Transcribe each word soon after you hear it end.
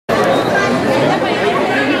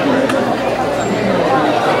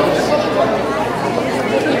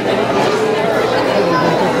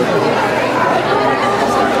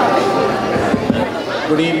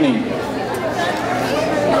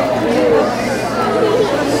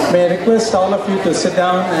May I request all of you to sit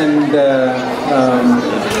down and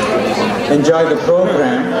enjoy the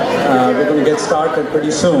program. We're going to get started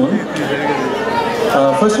pretty soon.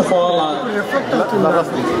 First of all,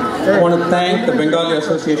 I want to thank the Bengali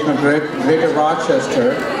Association of Greater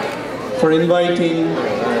Rochester for inviting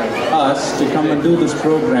us to come and do this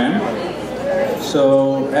program.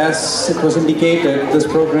 So, as it was indicated, this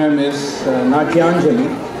program is Natyanjali,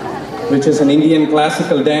 which is an Indian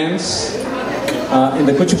classical dance in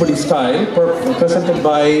the Kuchipudi style, presented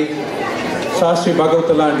by Shastri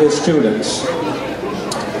Bhagavatala and his students.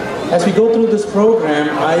 As we go through this program,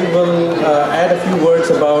 I will add a few words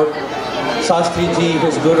about Shastri Ji,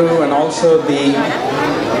 his guru, and also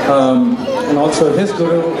his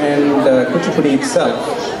guru and Kuchipudi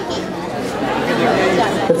itself.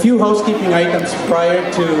 A few housekeeping items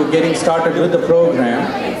prior to getting started with the program.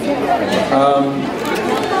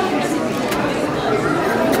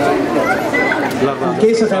 In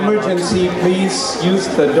case of emergency, please use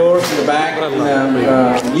the doors in the back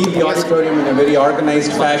and leave the auditorium in a very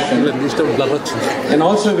organized fashion. And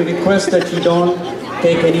also we request that you don't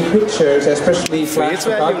take any pictures, especially flash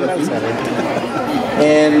photography.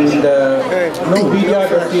 And no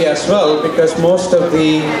videography as well, because most of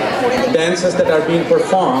the dances that are being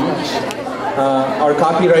performed are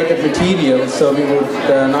copyrighted material, so we would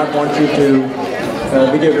not want you to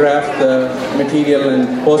videograph the material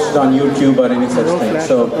and post it on YouTube or any such thing.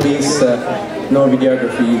 So please, no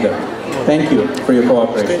videography either. Thank you for your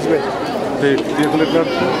cooperation.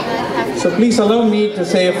 So please allow me to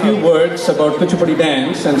say a few words about Kuchipudi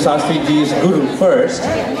dance and Shastri Ji's guru first,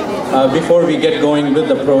 before we get going with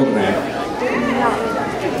the program.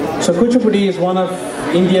 So Kuchipudi is one of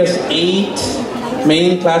India's 8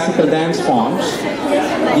 main classical dance forms.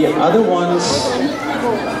 The other ones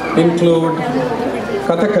include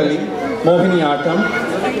Kathakali, Mohiniyattam,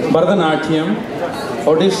 Bharatanatyam,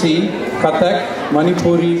 Odissi, Kathak,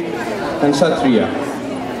 Manipuri, and Satriya.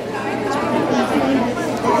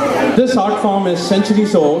 This art form is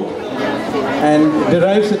centuries old and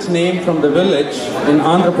derives its name from the village in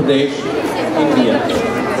Andhra Pradesh, India.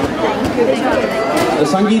 The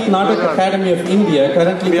Sangeet Natak Academy of India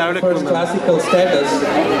currently confers classical status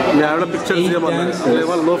to 8 dances.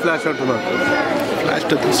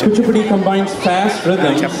 Kuchipudi combines fast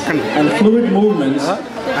rhythms and fluid movements,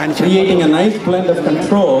 creating a nice blend of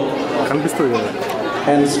control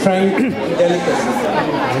and strength and delicacy.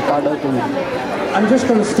 I'm just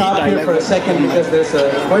going to stop here for a second because there's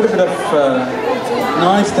quite a bit of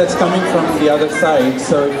noise that's coming from the other side.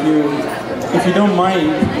 So if you don't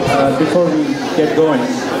mind, before we get going,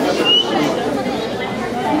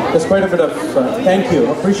 there's quite a bit of thank you,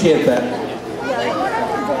 appreciate that.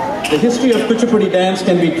 The history of Kuchipudi dance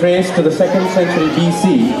can be traced to the 2nd century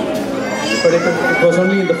BC, but it was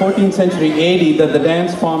only in the 14th century AD that the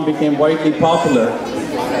dance form became widely popular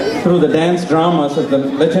through the dance dramas of the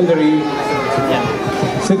legendary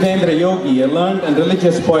Siddhendra Yogi, a learned and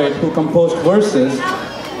religious poet who composed verses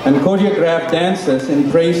and choreographed dances in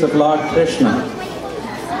praise of Lord Krishna.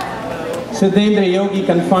 Siddhendra Yogi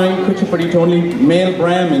confined Kuchipudi to only male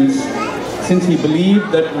Brahmins, since he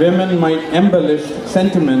believed that women might embellish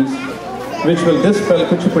sentiments which will dispel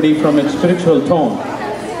Kuchipudi from its spiritual tone.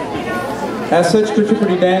 As such,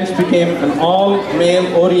 Kuchipudi dance became an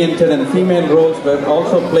all-male oriented and female roles were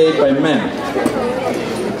also played by men.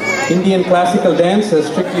 Indian classical dances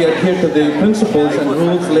strictly adhere to the principles and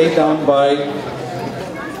rules laid down by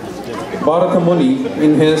Bharata Muni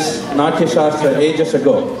in his Natya Shastra ages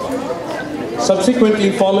ago.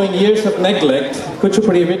 Subsequently, following years of neglect,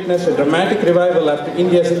 Kuchipudi witnessed a dramatic revival after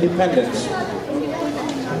India's independence.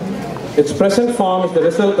 Its present form is the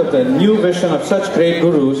result of the new vision of such great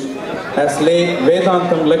gurus as late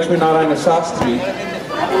Vedantam Lakshmi Narayana Shastri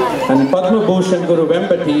and Padma Bhushan Guru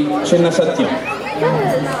Vempati Chinna Satyam.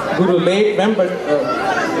 Guru late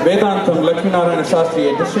Vedantam Lakshmi Narayana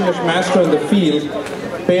Shastri, a distinguished master in the field,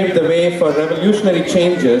 paved the way for revolutionary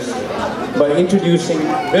changes by introducing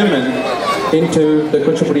women into the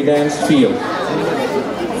Kuchipudi dance field.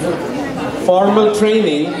 Formal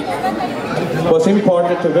training was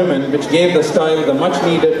imparted to women, which gave the style the much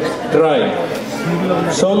needed drive.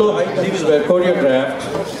 Solo items were choreographed,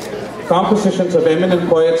 compositions of eminent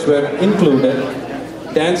poets were included,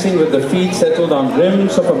 dancing with the feet settled on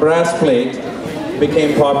rims of a brass plate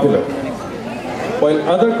became popular. While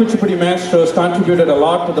other Kuchipudi masters contributed a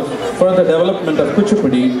lot to the further development of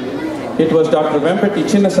Kuchipudi, it was Dr. Vempati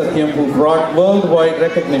Chinna Satyam who brought worldwide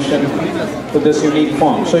recognition to this unique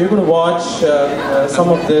form. So you're going to watch some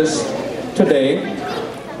of this today,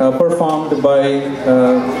 performed by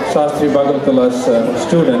Shastri Bhagavatala's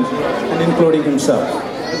student, and including himself.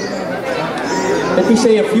 Let me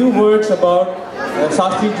say a few words about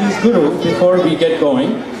Shastriji's guru before we get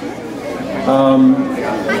going.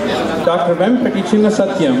 Dr. Vempati Chinna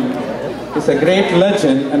Satyam is a great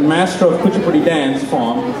legend and master of Kuchipudi dance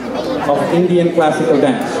form of Indian classical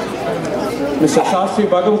dance. Mr. Shastri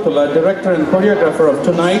Bhagavatula, director and choreographer of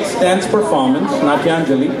tonight's dance performance,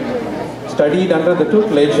 Natyanjali, studied under the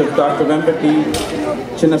tutelage of Dr. Vempati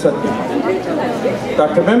Chinna Satyam.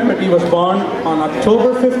 Dr. Vempati was born on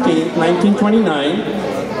October 15, 1929,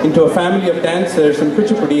 into a family of dancers in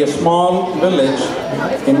Kuchipudi, a small village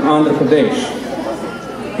in Andhra Pradesh,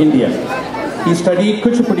 India. He studied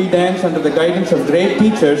Kuchipudi dance under the guidance of great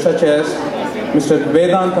teachers such as Mr.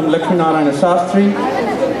 Vedantam Lakshminarayana Shastri,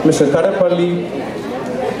 Mr. Tarapalli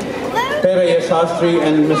Peraya Shastri,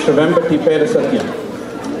 and Mr. Vempati Pera Satyam.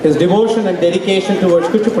 His devotion and dedication towards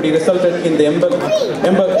Kuchipudi resulted in the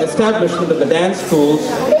establishment of the dance schools,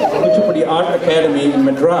 Kuchipudi Art Academy in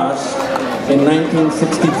Madras in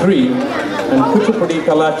 1963 and Kuchipudi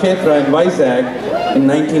Kalakshetra in Vizag in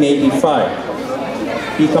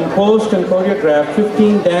 1985. He composed and choreographed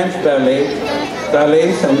 15 dance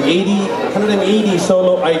ballets and 180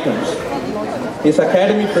 solo items. His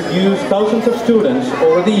academy produced thousands of students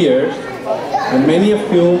over the years, and many of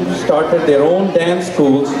whom started their own dance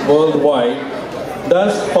schools worldwide,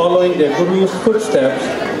 thus following their guru's footsteps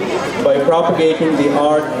by propagating the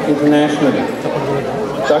art internationally.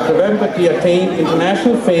 Dr. Vempati attained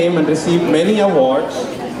international fame and received many awards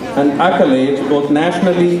and accolades both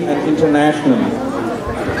nationally and internationally.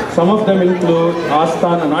 Some of them include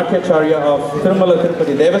Asthana Natyacharya of Tirumala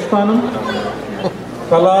Tirupati Devasthanam,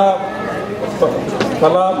 Kala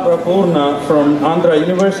Prapurna from Andhra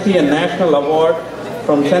University and National Award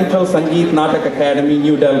from Central Sangeet Natak Academy,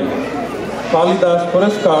 New Delhi, Kalidas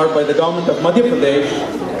Puraskar by the government of Madhya Pradesh,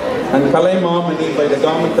 and Kalaimamani by the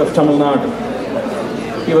government of Tamil Nadu.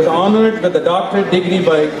 He was honored with the doctorate degree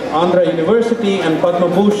by Andhra University and Padma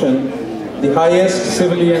Bhushan, the highest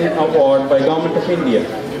civilian award by Government of India.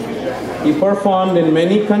 He performed in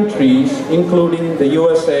many countries, including the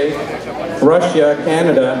USA, Russia,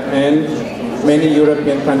 Canada, and many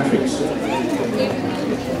European countries.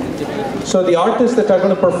 So the artists that are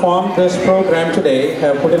going to perform this program today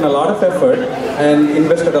have put in a lot of effort and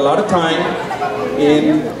invested a lot of time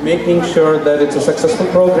in making sure that it's a successful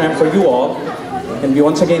program for you all. And we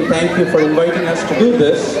once again thank you for inviting us to do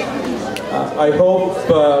this. I hope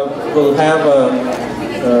we'll have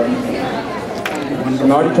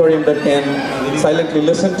an auditorium that can silently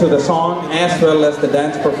listen to the song as well as the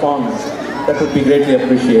dance performance. That would be greatly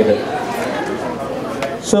appreciated.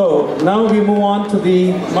 So now we move on to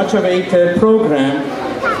the much awaited program,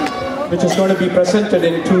 which is going to be presented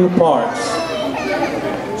in two parts.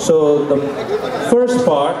 So the first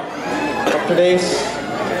part of today's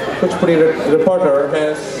Kuchipudi repertoire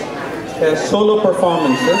has solo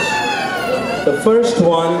performances. The first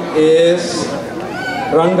one is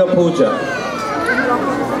Ranga Puja.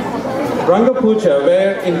 Ranga Puja,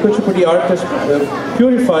 where in Kuchipudi artists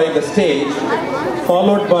purify the stage,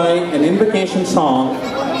 followed by an invocation song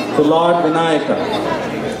to Lord Vinayaka,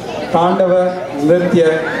 Tandava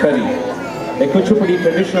Nritya Kari, a Kuchipudi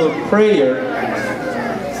traditional prayer.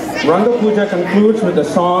 Ranga Puja concludes with a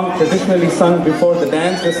song traditionally sung before the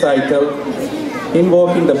dance recital,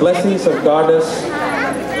 invoking the blessings of goddess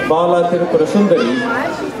Bala Tirupura Sundari,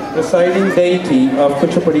 presiding deity of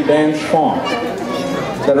Kuchipudi dance form.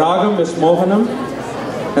 The ragam is Mohanam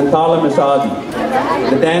and Thalam is Adi.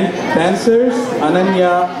 The dancers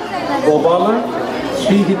Ananya Gobala,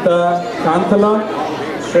 Srihita Kantala,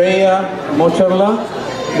 Shreya Mocharla,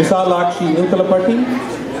 Visalakshi Nutalapati,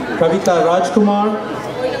 Kavita Rajkumar,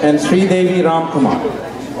 and Sridevi Ramkumar.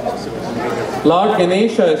 Lord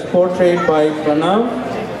Ganesha is portrayed by Pranav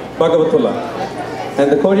Bhagavatula,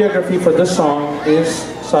 and the choreography for this song is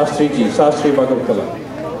Shastri Bhagavatula.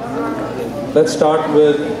 Let's start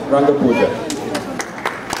with Ranga Puja.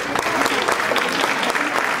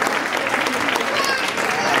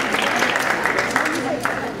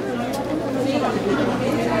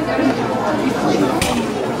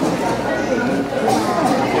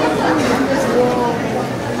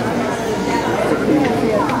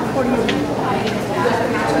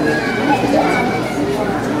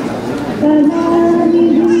 With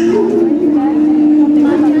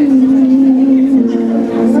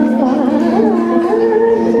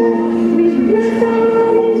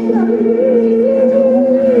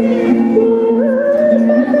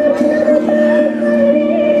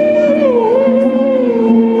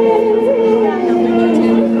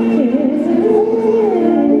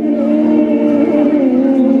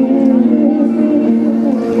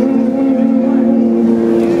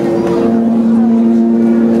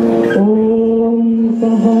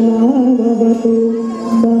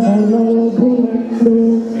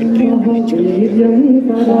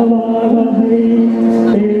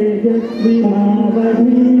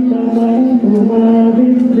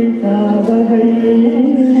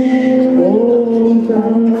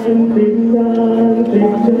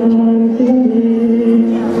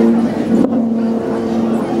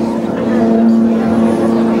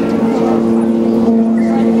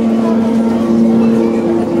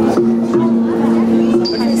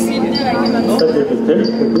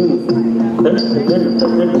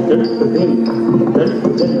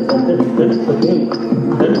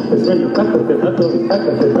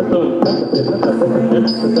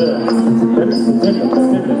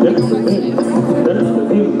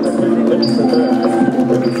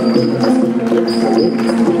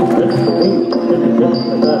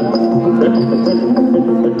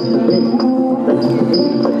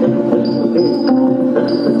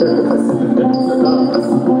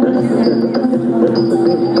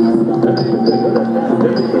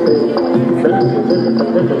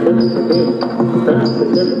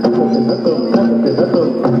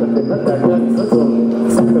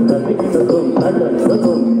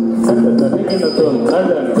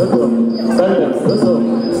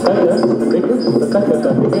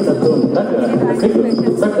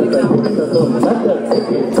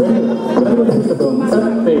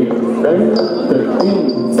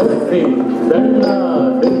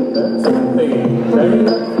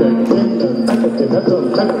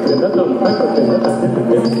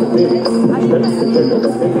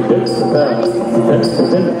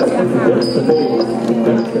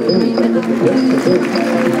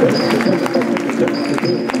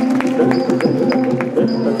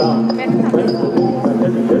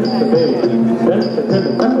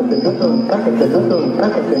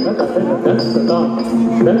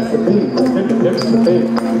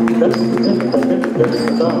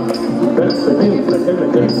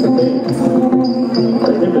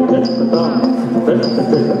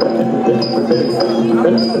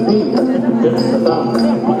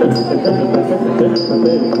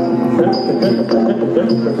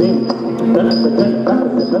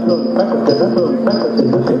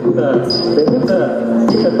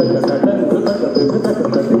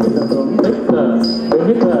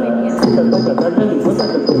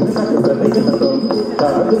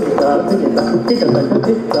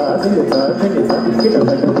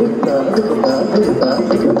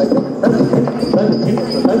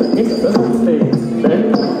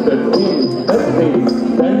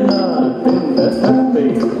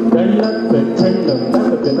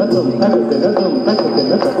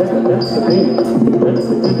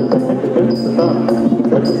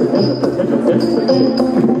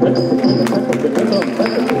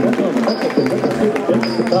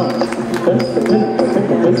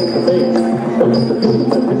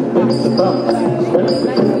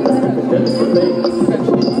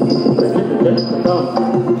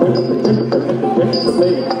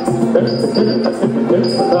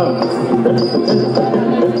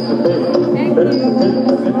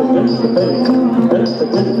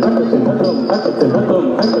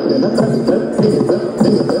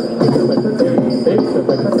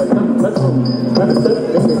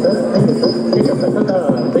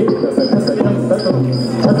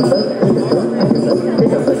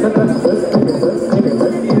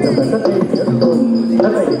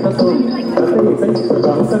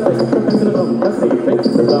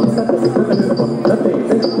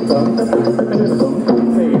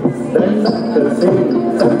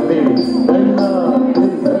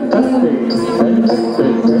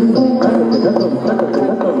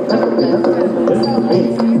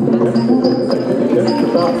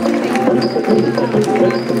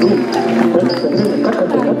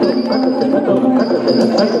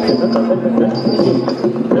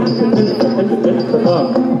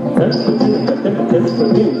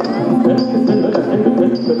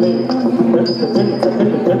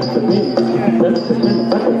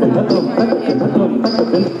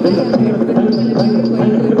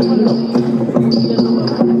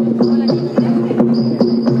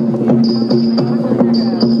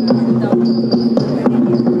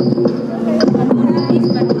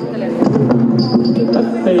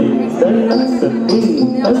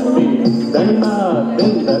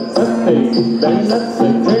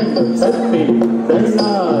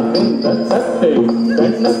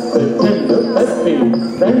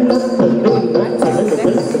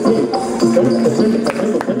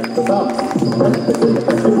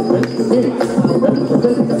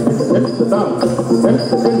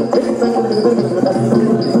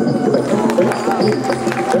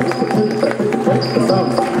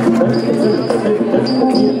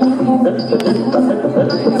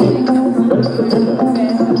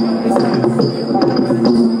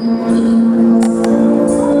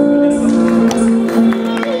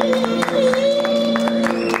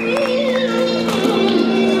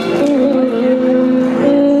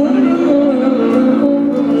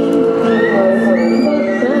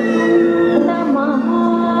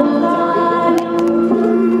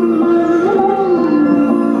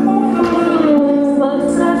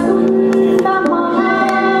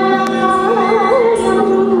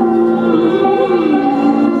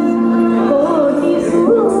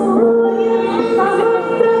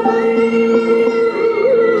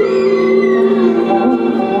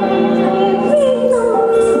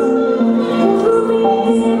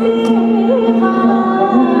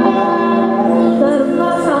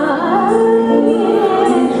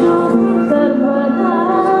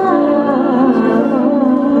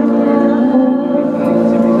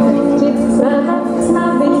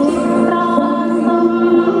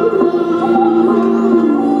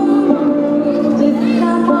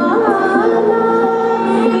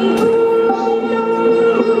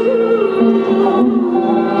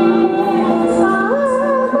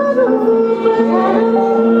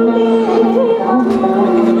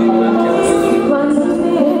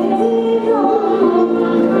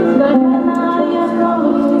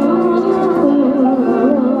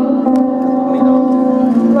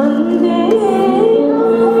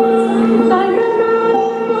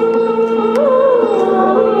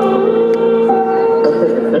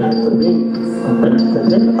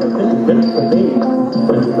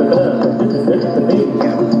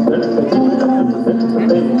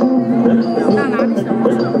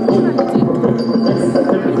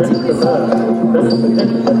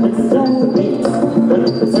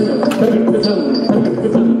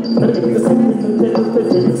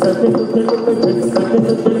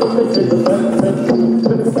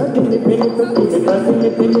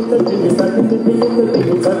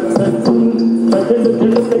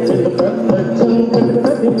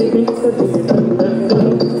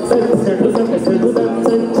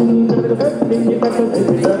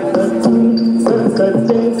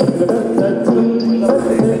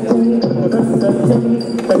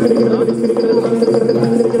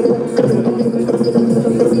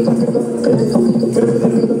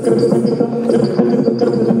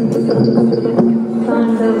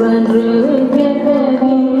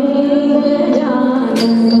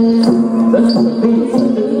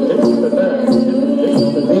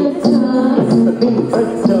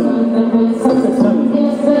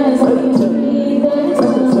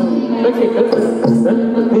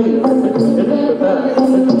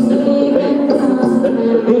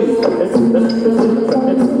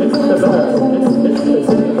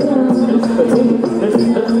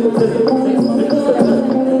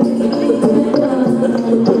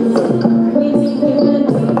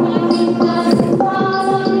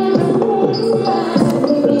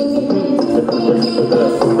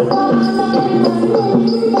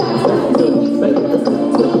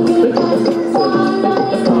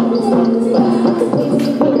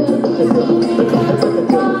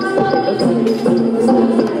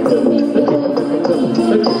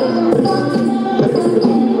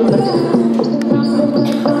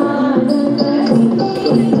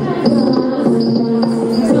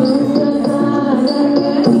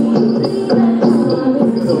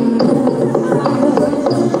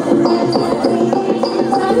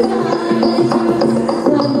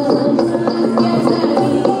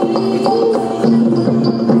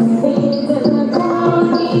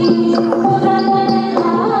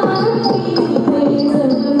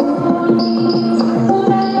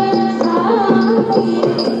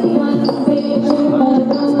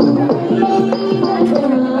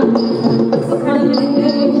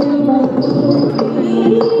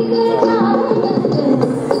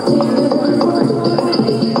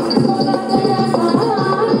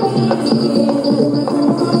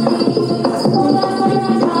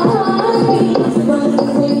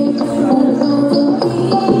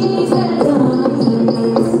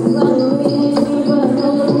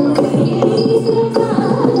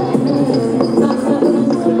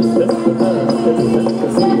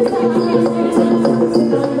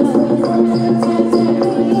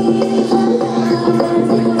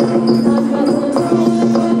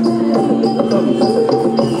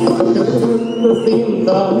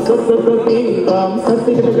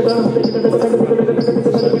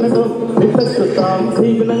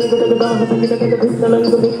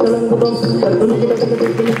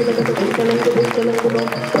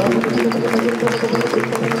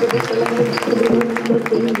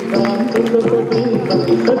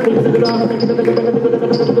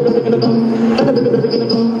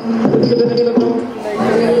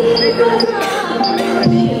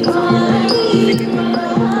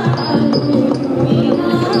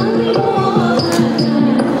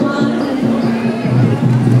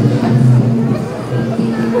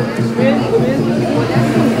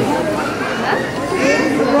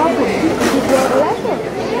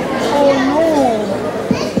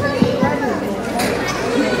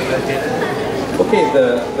Okay,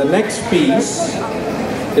 the next piece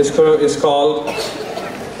is called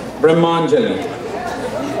Brahmanjali.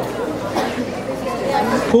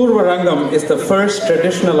 Purvarangam is the first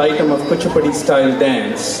traditional item of Kuchipudi style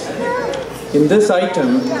dance. In this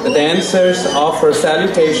item, the dancers offer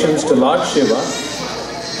salutations to Lord Shiva,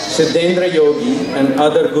 Siddhendra Yogi and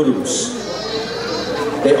other gurus.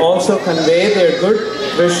 They also convey their good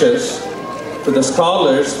wishes to the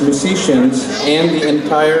scholars, musicians and the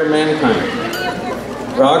entire mankind.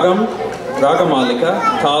 Ragam,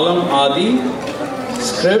 Ragamalika, Talam Adi,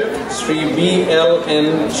 script Sri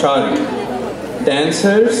B.L.N. Chari.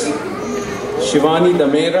 Dancers, Shivani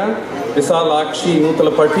Damera, Visalakshi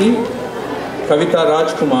Nutalapati, Kavita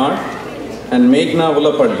Rajkumar and Meghna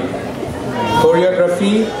Ulapalli.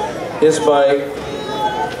 Choreography is by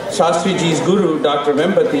Shastri Ji's guru, Dr.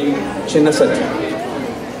 Vempati Chinnasati.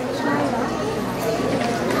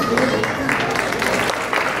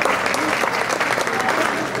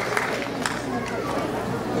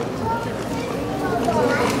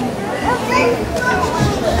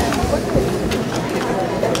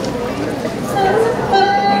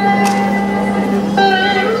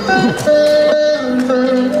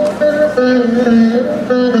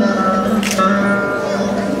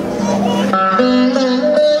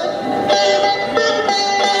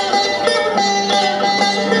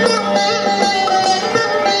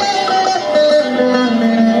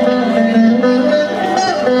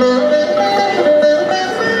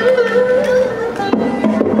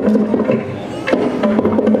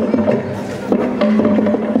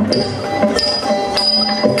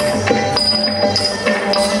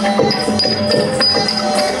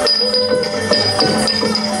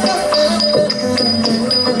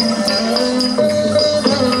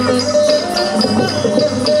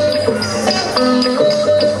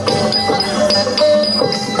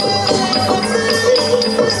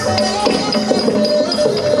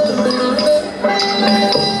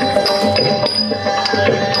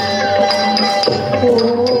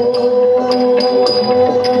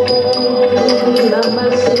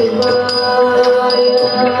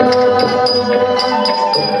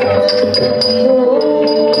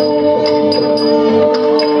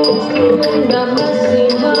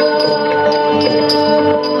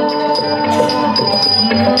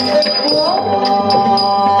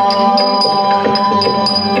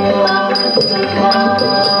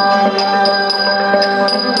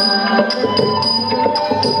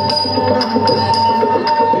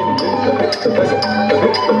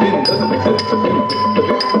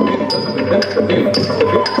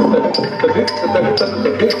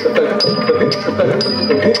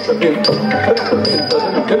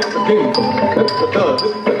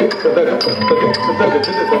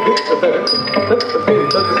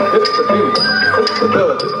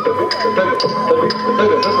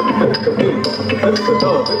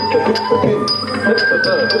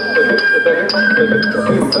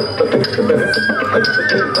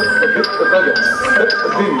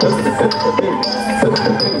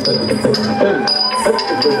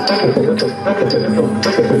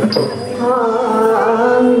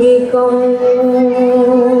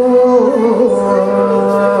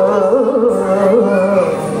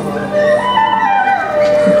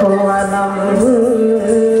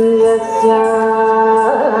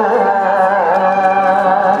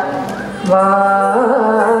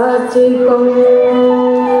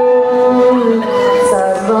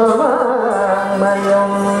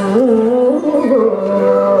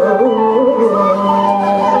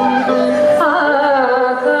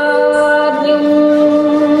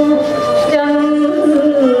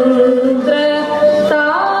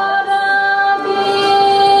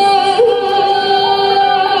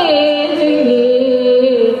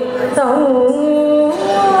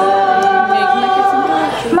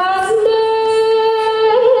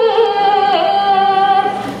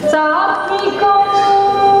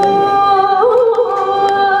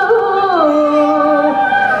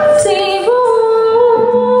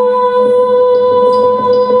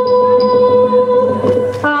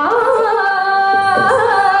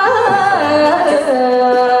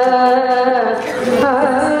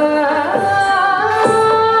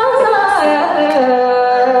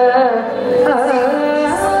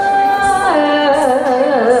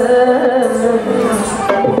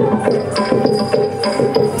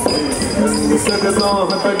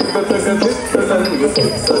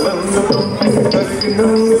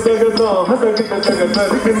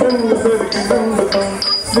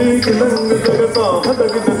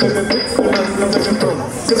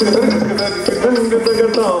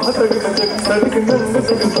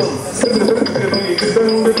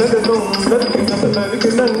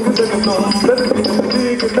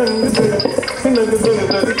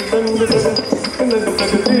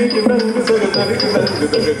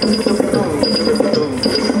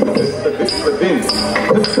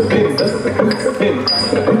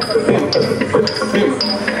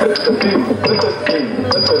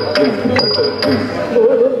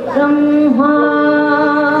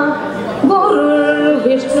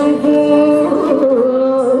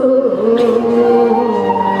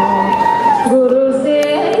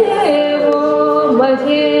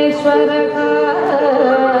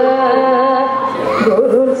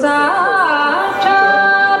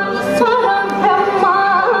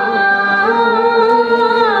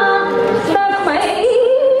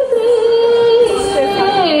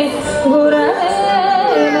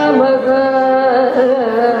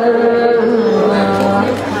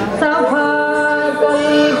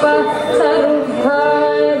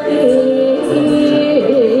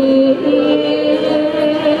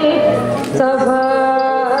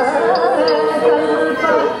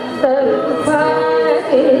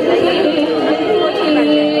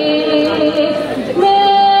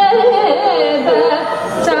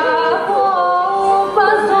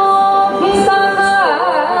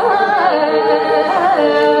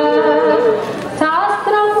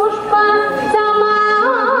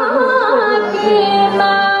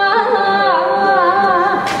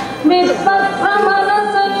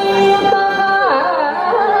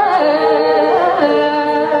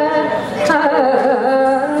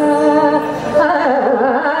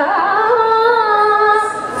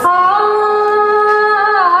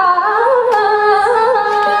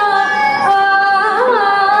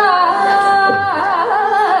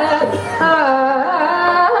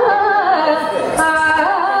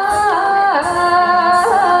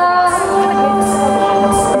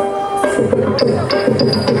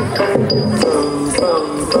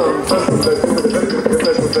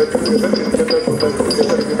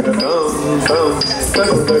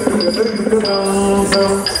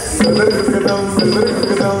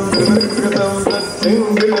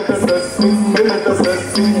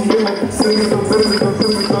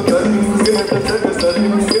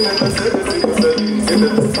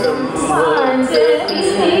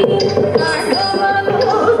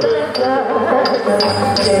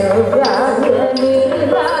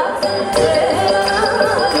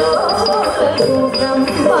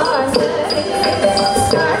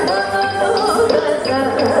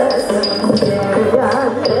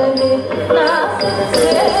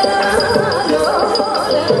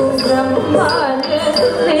 Brahma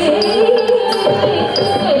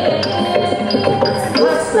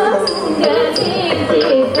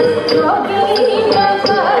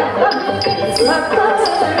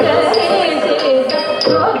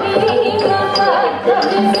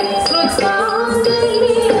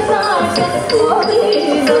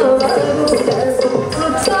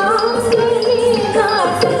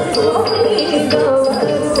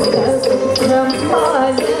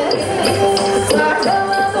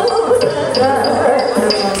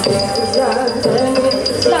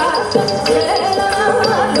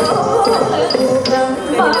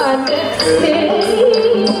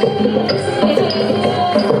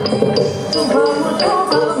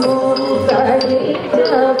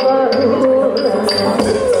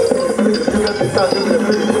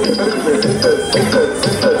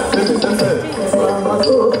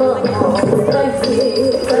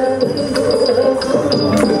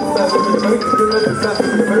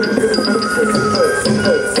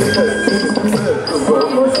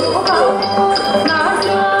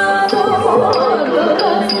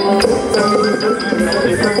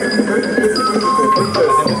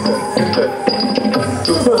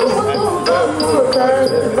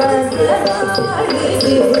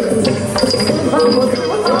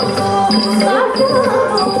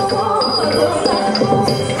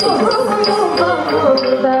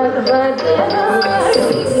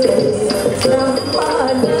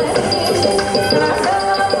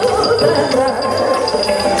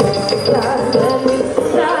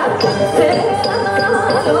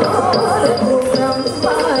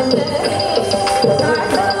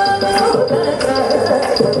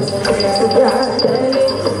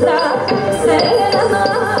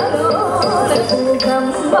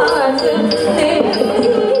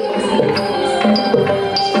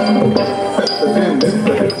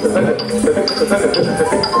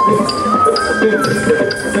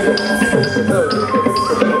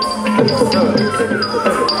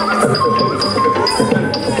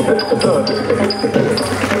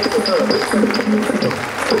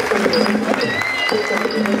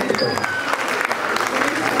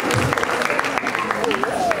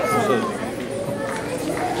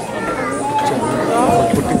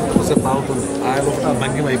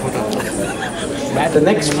The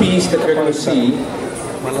next piece that we're going to see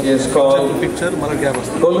is called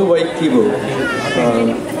Ballet Kibu.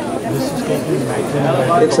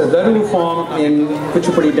 It's a Daru form in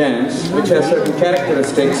Kuchipudi dance, which has certain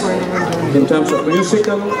characteristics in terms of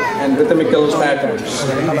musical and rhythmical patterns,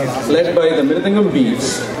 led by the Mridangam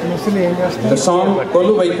beats. The song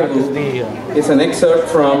Ballet Kibu is an excerpt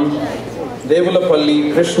from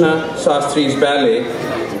Devulapalli Krishna Shastri's ballet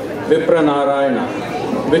Vipra Narayana,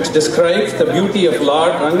 which describes the beauty of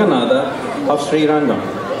Lord Ranganatha of Sri Rangam,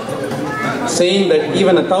 saying that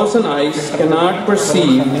even 1,000 eyes cannot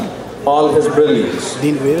perceive all his brilliance.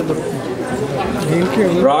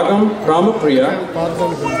 Ragam Ramapriya,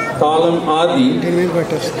 Talam Adi,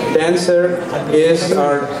 dancer is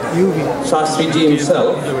our Shastriji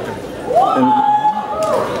himself, and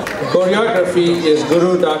choreography is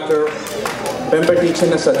Guru Dr. Vempati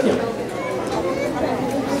Chinna Satyam.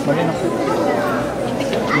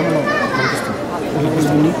 Because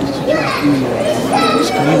we need to screen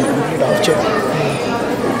after.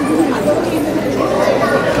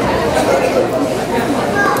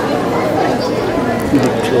 The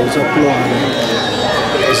close-up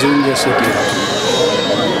lo zoom చేసేది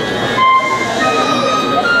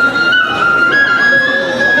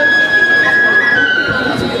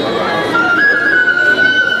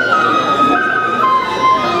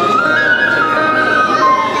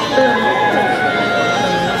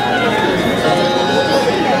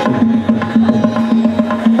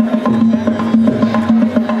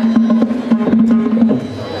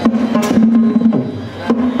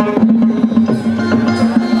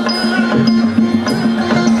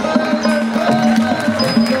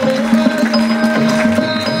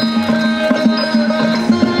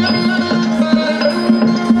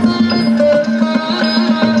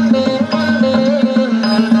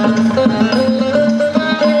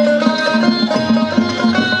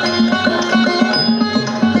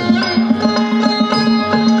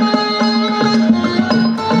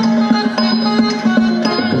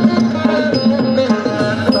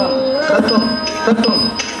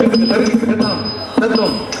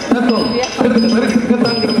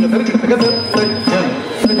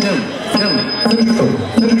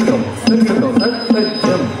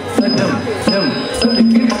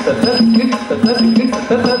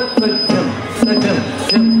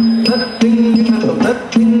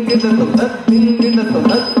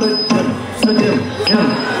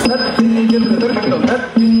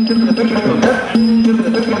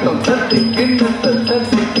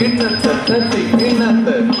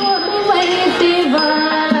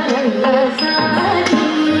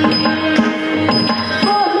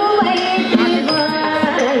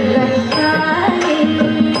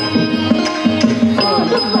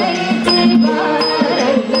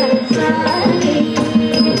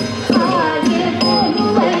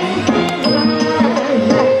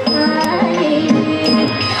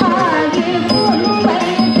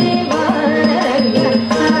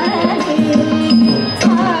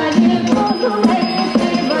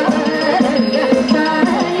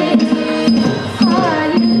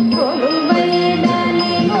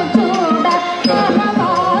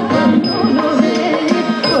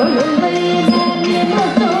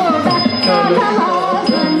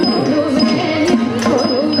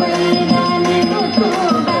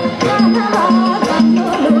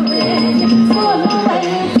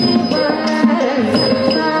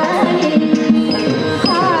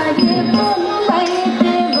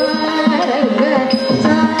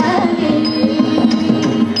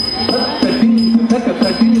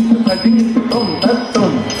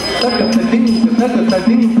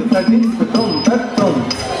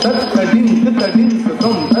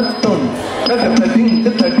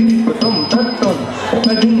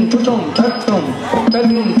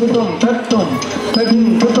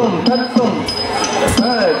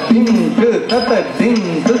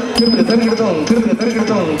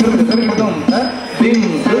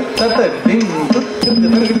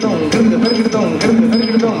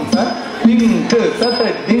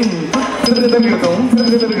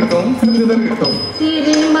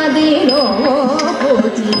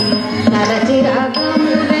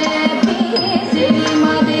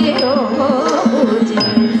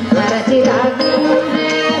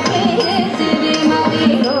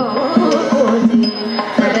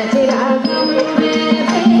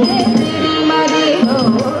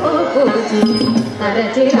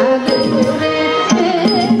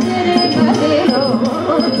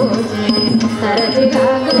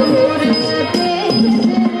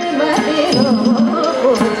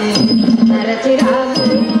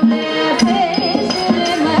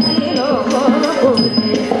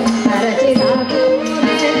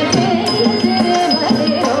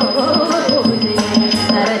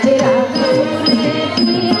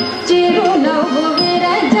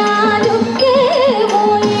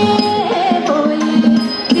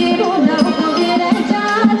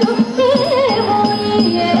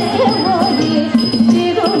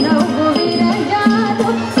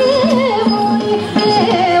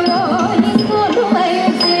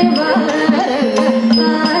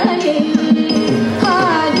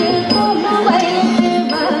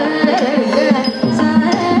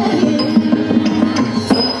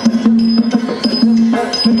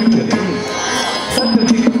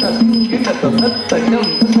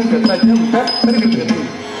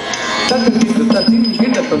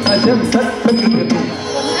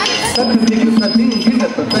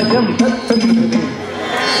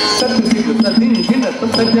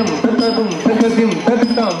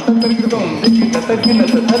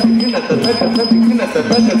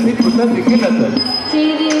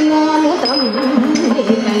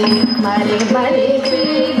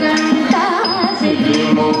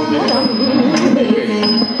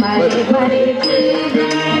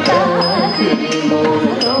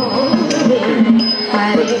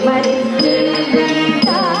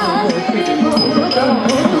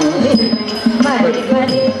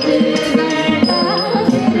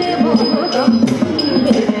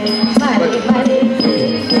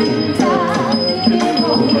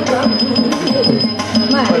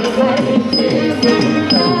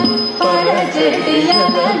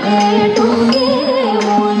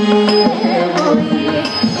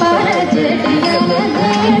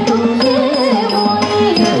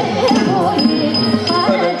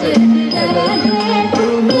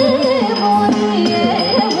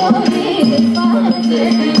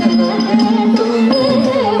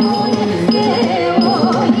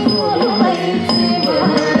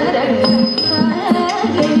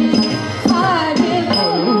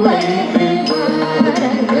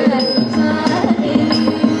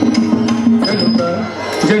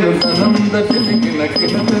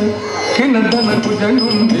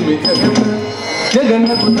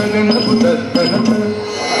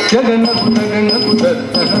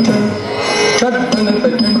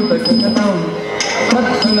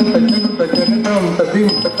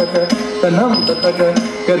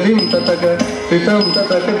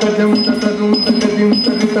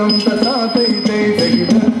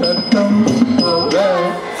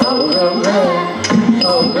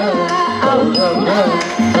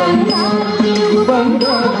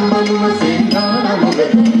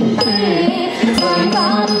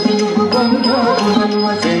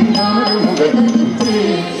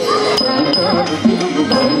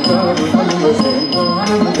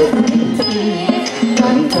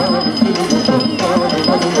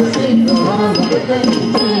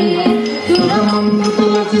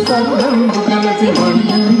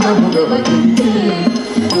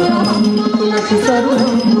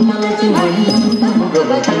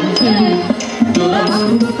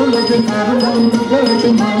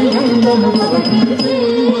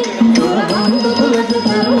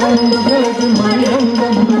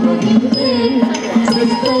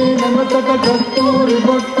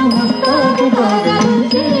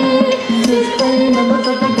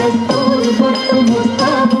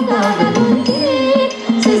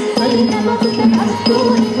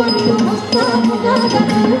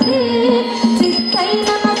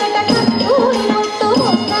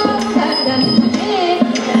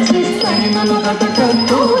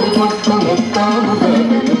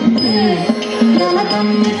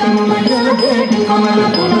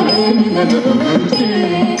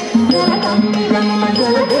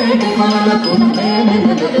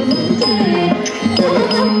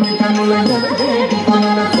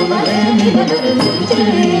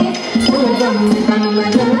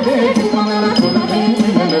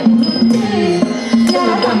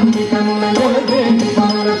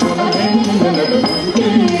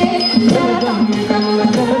Thank you.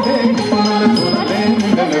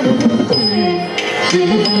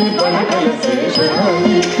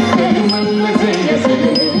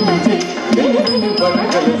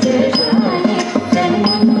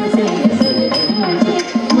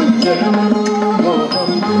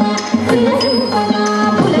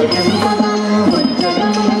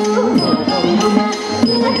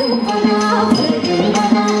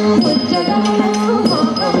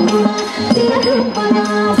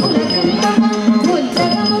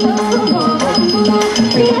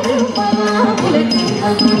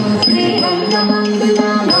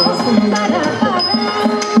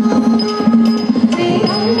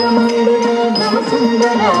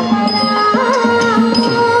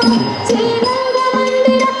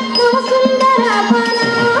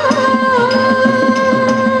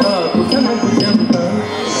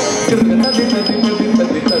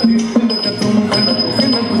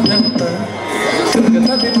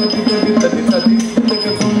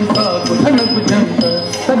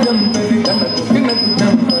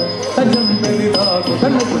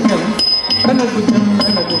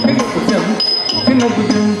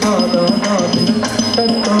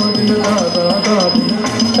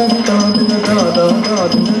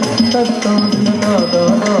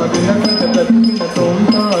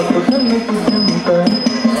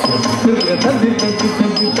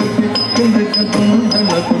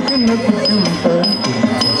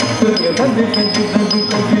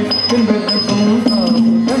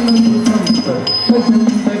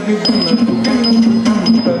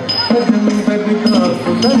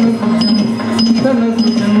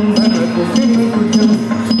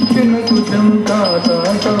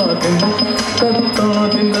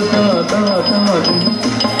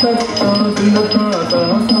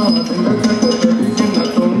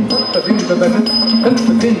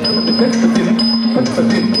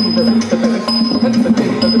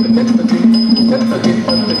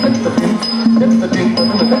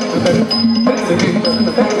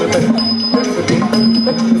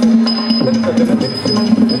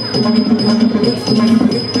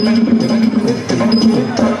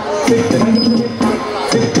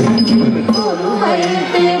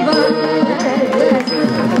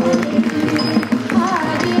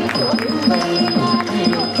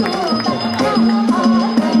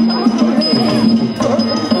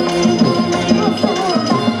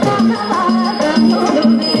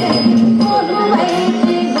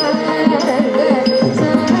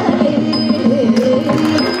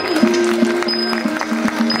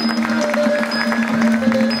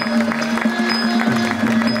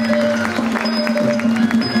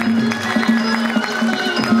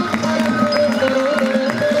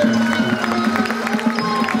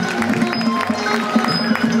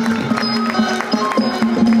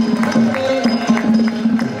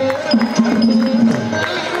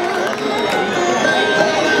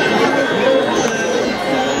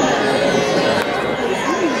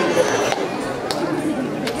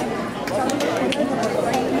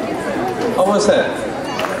 How was that?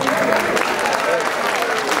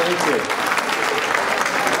 Thank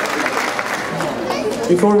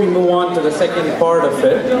you. Before we move on to the second part of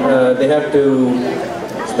it, they have to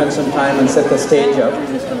spend some time and set the stage up.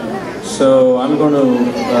 So I'm going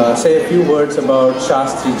to say a few words about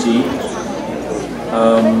Shastri Ji.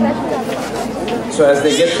 So as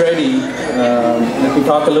they get ready, let me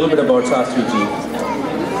talk a little bit about Shastri Ji.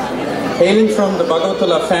 Hailing from the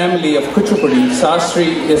Bhagavatula family of Kuchipudi,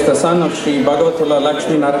 Shastri is the son of Sri Bhagavatula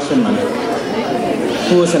Lakshmi Narasimhan,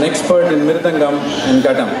 who is an expert in Mirdangam and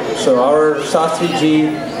Gadam. So our Shastri Ji,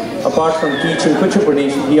 apart from teaching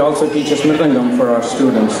Kuchipudi, he also teaches Mirdangam for our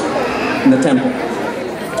students in the temple.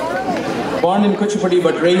 Born in Kuchipudi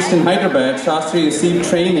but raised in Hyderabad, Shastri received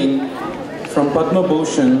training from Padma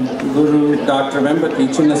Bhushan Guru Dr. Vembati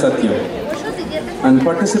Chinnasatyam and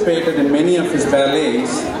participated in many of his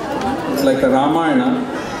ballets like the Ramayana,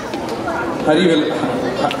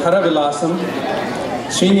 Haravilasam,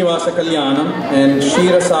 Srinivasa Kalyanam and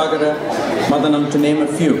Shirasagara Madanam, to name a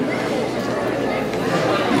few.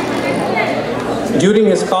 During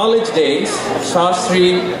his college days,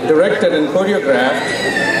 Shastri directed and choreographed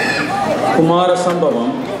Kumara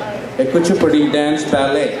Sambhavam, a Kuchipudi dance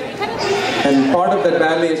ballet. And part of that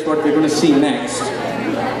ballet is what we're going to see next,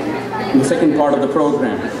 in the second part of the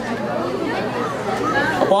program.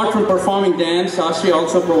 Apart from performing dance, Shastri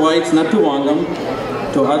also provides Nattuvangam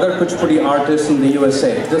to other Kuchipudi artists in the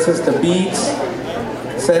USA. This is the beats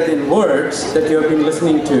said in words that you have been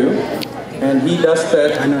listening to, and he does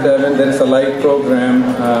that when there is a live program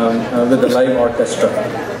with a live orchestra.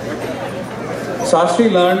 Shastri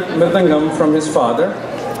learned Mirdangam from his father.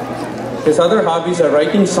 His other hobbies are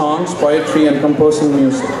writing songs, poetry, and composing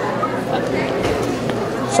music.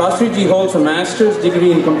 Shastri Ji holds a master's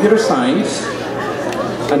degree in computer science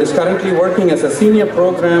and is currently working as a senior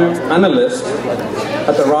program analyst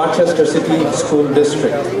at the Rochester City School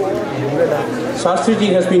District.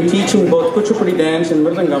 Shastriji has been teaching both Kuchipudi dance and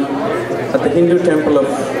Mridangam at the Hindu Temple of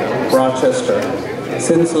Rochester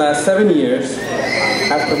since last 7 years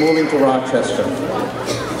after moving to Rochester.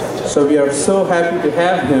 So we are so happy to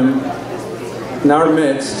have him in our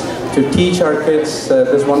midst to teach our kids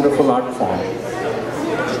this wonderful art form.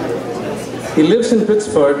 He lives in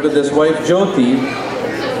Pittsburgh with his wife Jyoti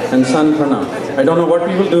and son Pranam. I don't know what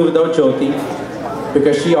we will do without Jyoti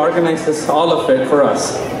because she organizes all of it for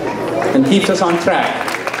us and keeps us on track.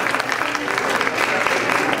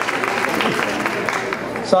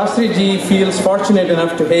 Shastriji feels fortunate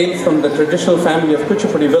enough to hail from the traditional family of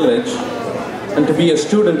Kuchipudi village and to be a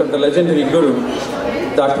student of the legendary guru,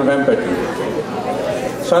 Dr. Vempati.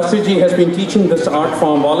 Shastriji has been teaching this art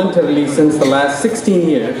form voluntarily since the last 16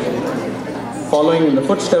 years, following in the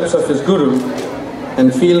footsteps of his guru,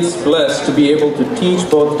 and feels blessed to be able to teach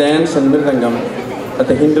both dance and Mridangam at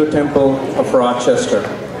the Hindu Temple of Rochester.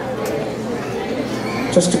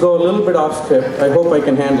 Just to go a little bit off script, I hope I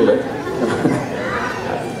can handle it.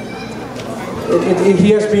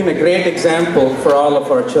 He has been a great example for all of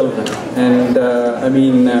our children, and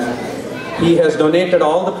he has donated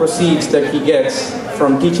all the proceeds that he gets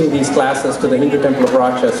from teaching these classes to the Hindu Temple of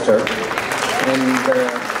Rochester. And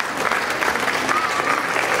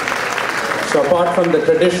so apart from the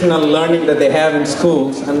traditional learning that they have in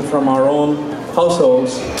schools and from our own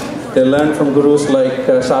households, they learn from gurus like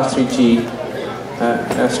Shastriji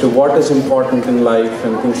as to what is important in life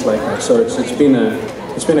and things like that. So it's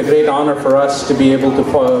been a great honor for us to be able to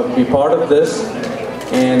be part of this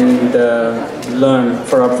and learn,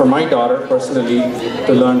 for my daughter personally,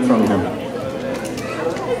 to learn from him.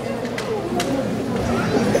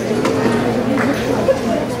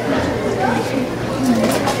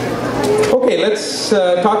 Okay, let's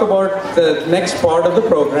talk about the next part of the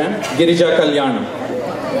program, Girija Kalyanam.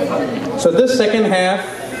 So this second half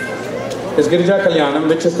is Girija Kalyanam,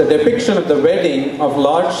 which is the depiction of the wedding of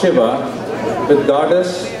Lord Shiva with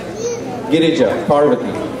goddess Girija,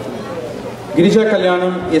 Parvati. Girija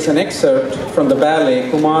Kalyanam is an excerpt from the ballet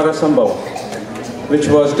Kumara Sambhava, which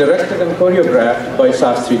was directed and choreographed by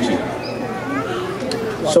Shastriji.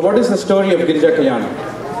 So what is the story of Girija Kalyanam?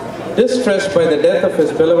 Distressed by the death of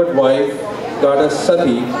his beloved wife, goddess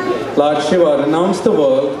Sati, Lord Shiva renounced the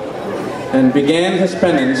world and began his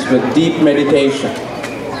penance with deep meditation.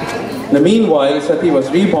 In the meanwhile, Sati was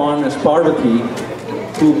reborn as Parvati,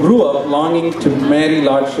 who grew up longing to marry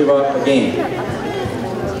Lord Shiva again.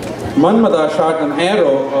 Manmada shot an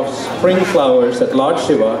arrow of spring flowers at Lord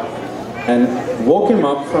Shiva and woke him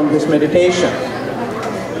up from his meditation.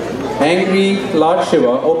 Angry Lord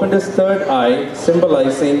Shiva opened his third eye,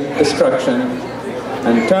 symbolizing destruction,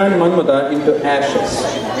 and turned Manmada into ashes.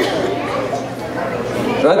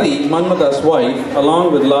 Rati, Manmada's wife,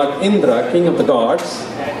 along with Lord Indra, king of the gods,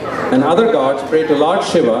 and other gods prayed to Lord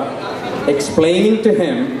Shiva, explaining to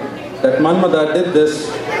him that Manmada did this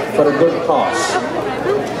for a good cause.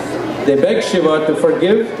 They begged Shiva to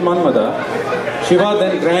forgive Manmada. Shiva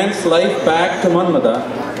then grants life back to Manmada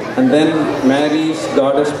and then marries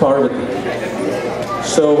goddess Parvati.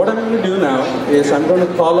 So what I'm going to do now is I'm going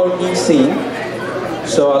to call out each scene.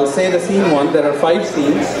 So I'll say the scene 1, there are 5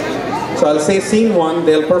 scenes. So I'll say scene 1,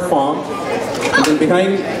 they'll perform. And then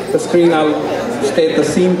behind the screen I'll state the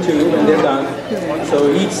scene 2 when they're done.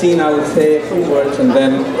 So each scene I'll say a few words and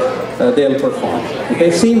then they'll perform.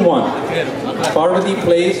 Okay, scene 1. Parvati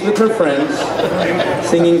plays with her friends,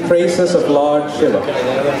 singing praises of Lord Shiva.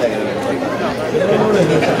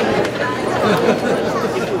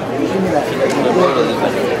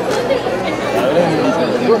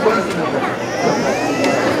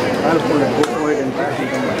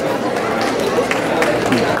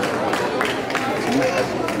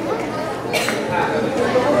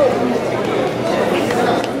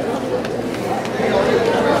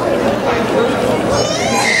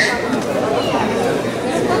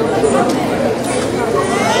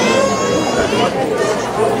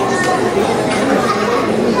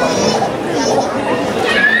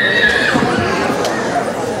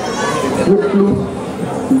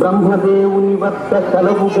 బ్రహ్మదేవుని వద్ద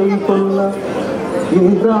సెలవుగైతున్న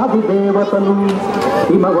ఇంద్రాది దేవతలు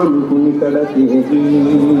హిమవంతుని కడచేసి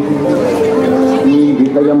ఈ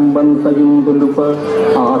విషయం వంశయుందులుప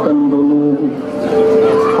ఆతందును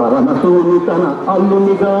పరమశూని తన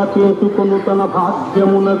అల్లునిగా చేసుకొను తన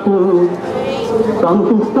భాగ్యమునకు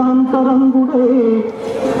సంతుష్టాంతరంగుడే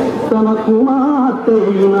తన కుమార్తె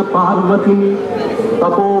అయిన పార్వతిని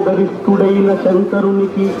తపోగరిష్ఠుడైన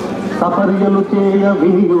శంకరునికి సపర్యలు చేయ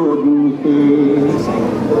వినియోగించే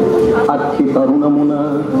అచ్చి తరుణమున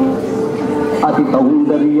అతి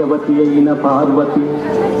సౌందర్యవతి అయిన పార్వతి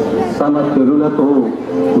తన చెరులతో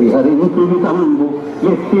విహరించు విధంబు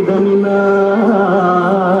ఎట్టిదనినా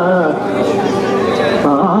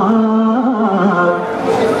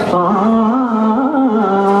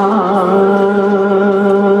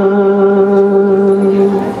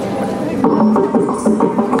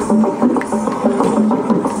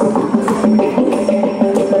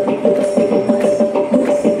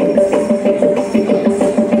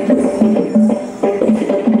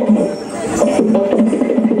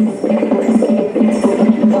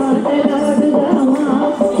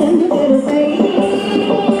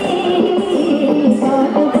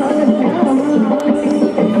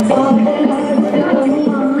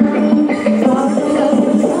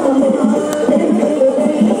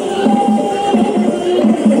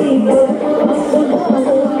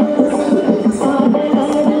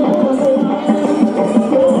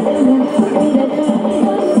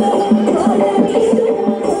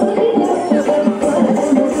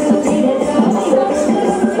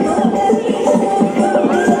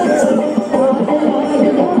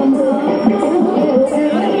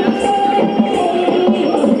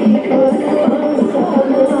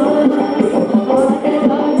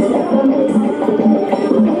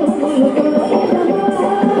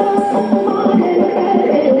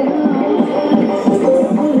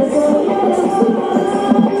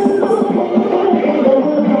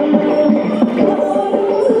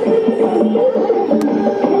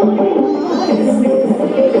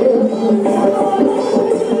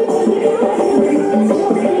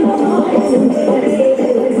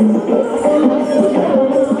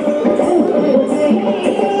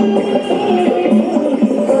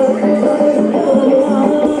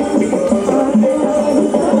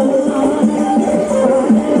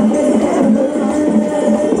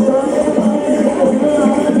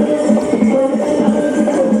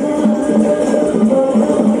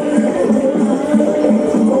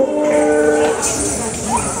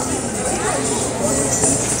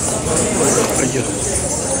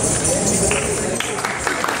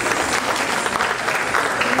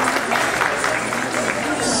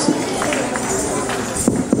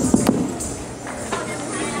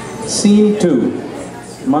Scene 2.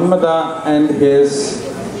 Manmada and his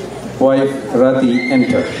wife Rati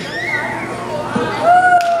enter.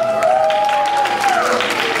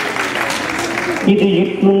 ఇది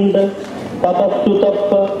ఇట్లుండ తపస్సు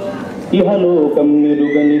తప్ప ఇహలోకం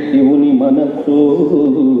మెరుగని శివుని మనస్సు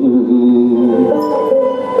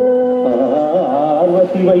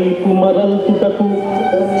పార్వతి వైపు మరల్చుటకు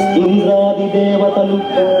ఇంద్రాది దేవతలు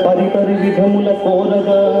పరిపరి విధముల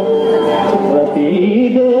కోరగా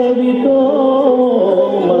ప్రతీదేవితో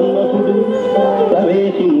మన్మథుడు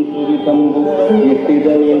ప్రవేశించు విధంబు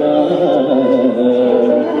ఎట్టిదనినా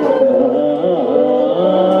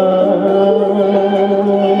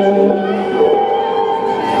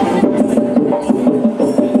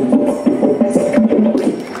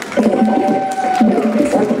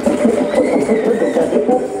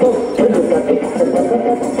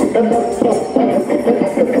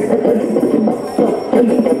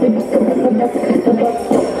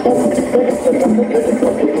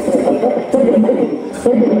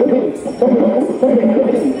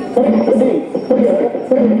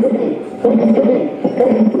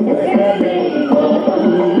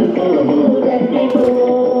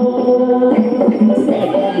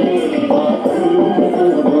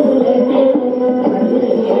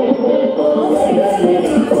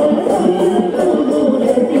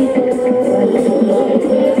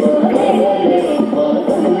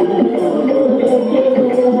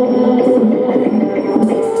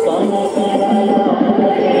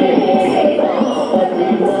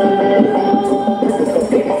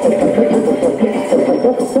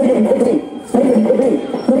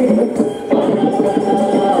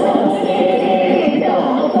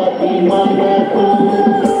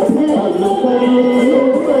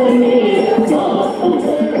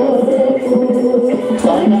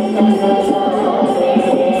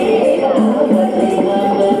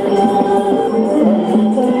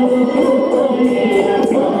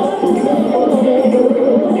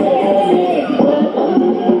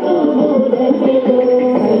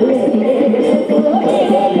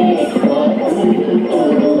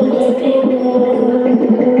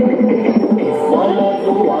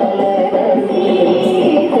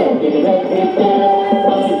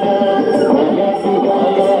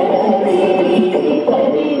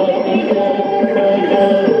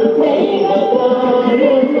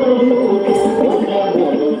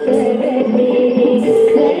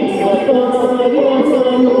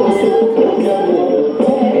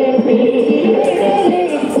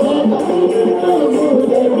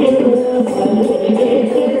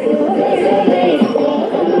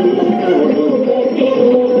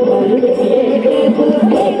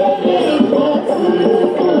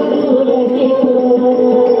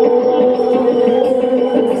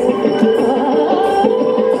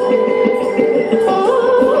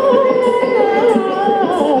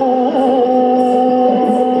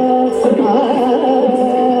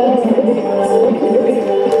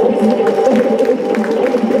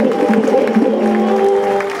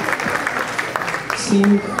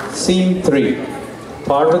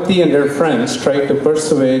Parvati and her friends tried to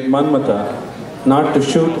persuade Manmatha not to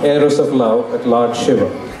shoot arrows of love at Lord Shiva.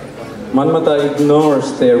 Manmatha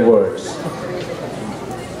ignores their words.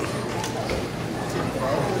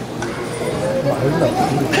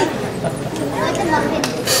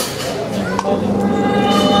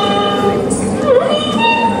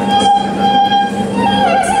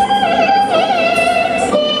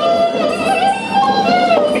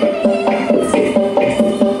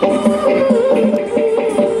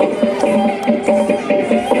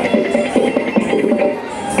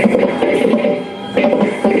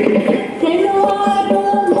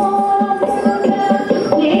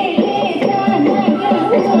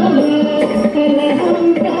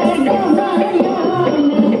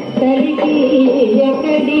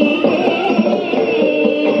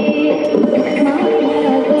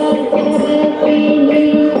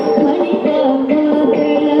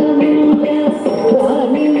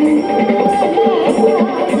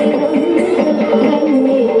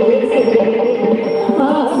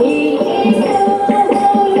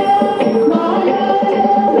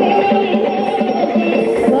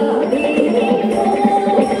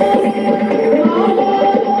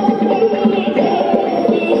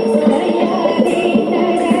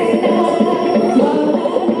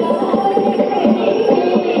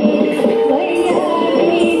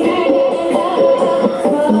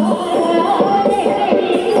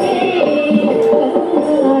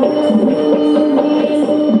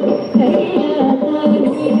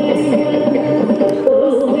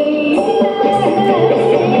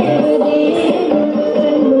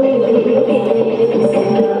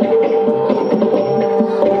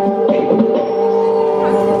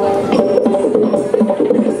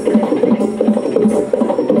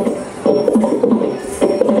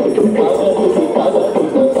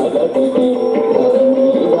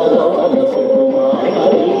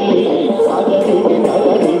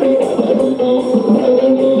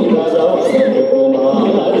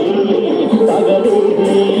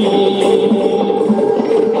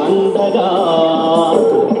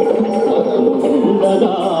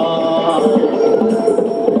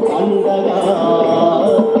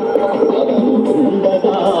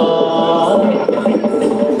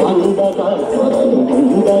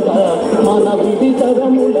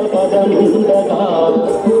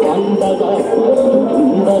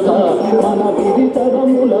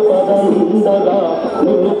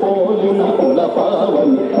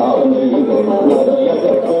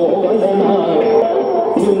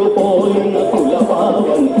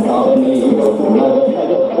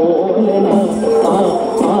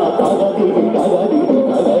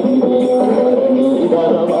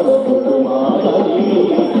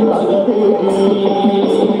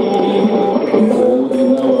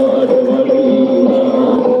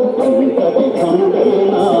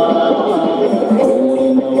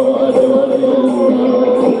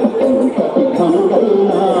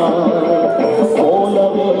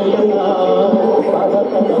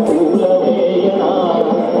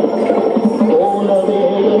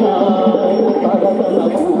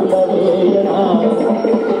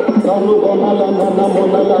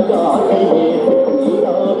 Namo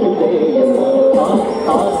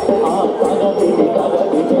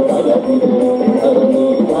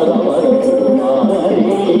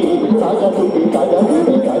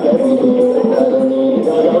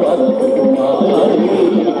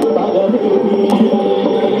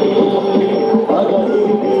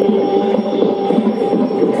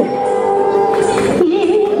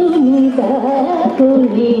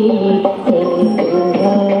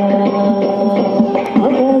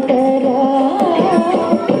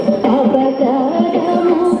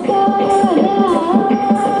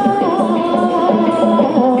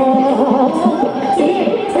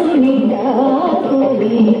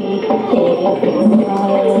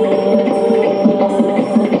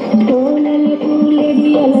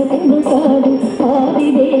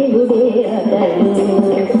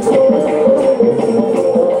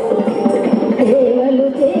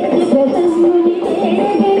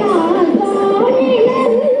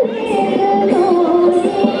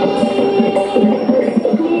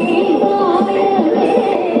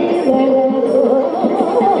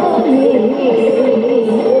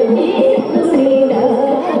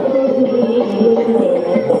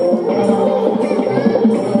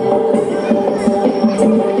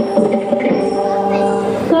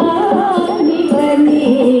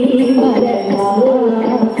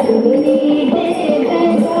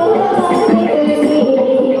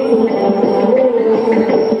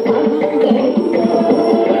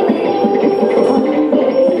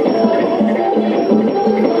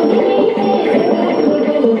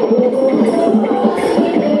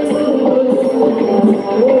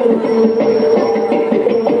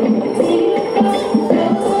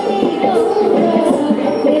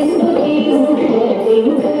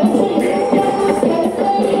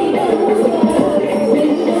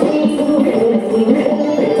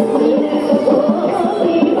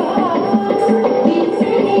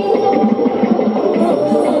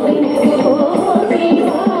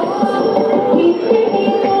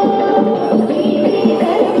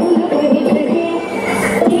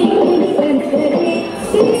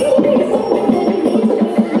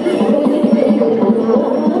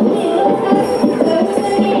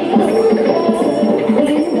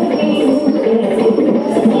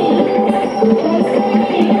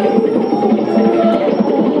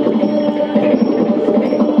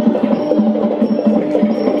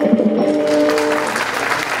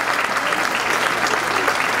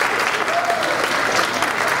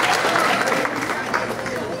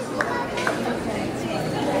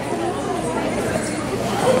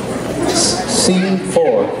Scene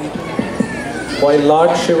 4. While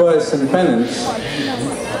Lord Shiva is in penance,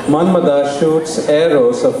 Manmada shoots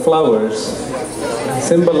arrows of flowers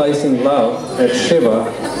symbolizing love at Shiva,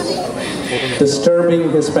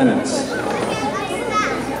 disturbing his penance.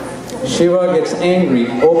 Shiva gets angry,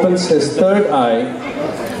 opens his third eye,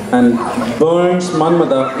 and burns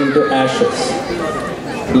Manmada into ashes.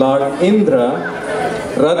 Lord Indra,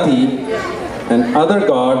 Rati, and other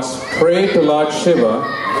gods pray to Lord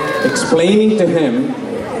Shiva, explaining to him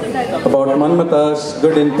about Manmada's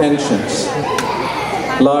good intentions.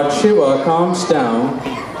 Lord Shiva calms down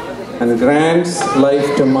and grants life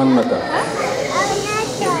to Manmada.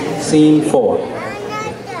 Scene 4.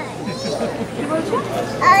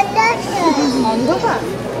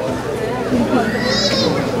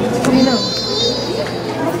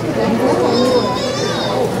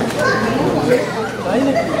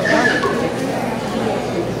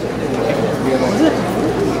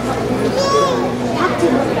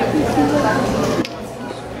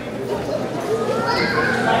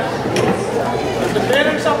 The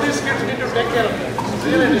parents of these kids need to take care of them. It's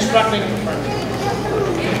really distracting.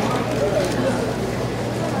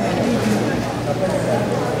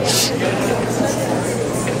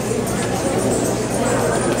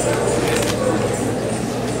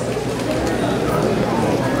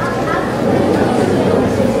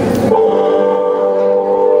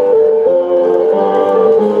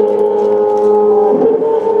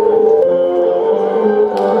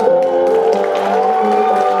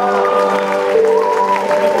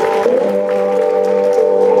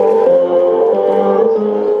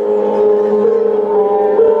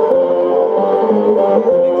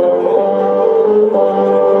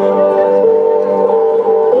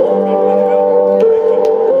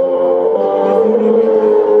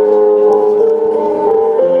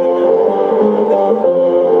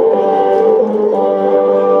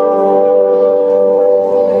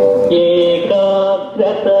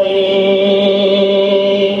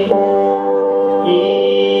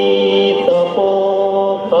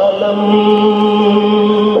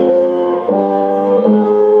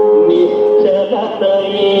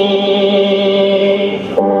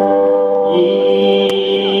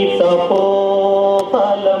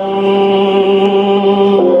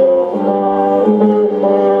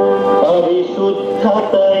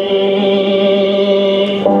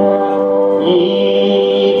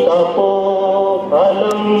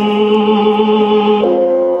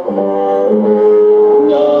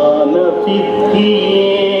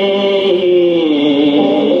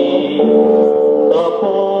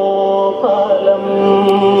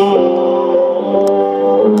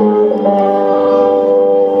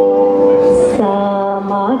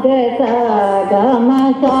 Samagata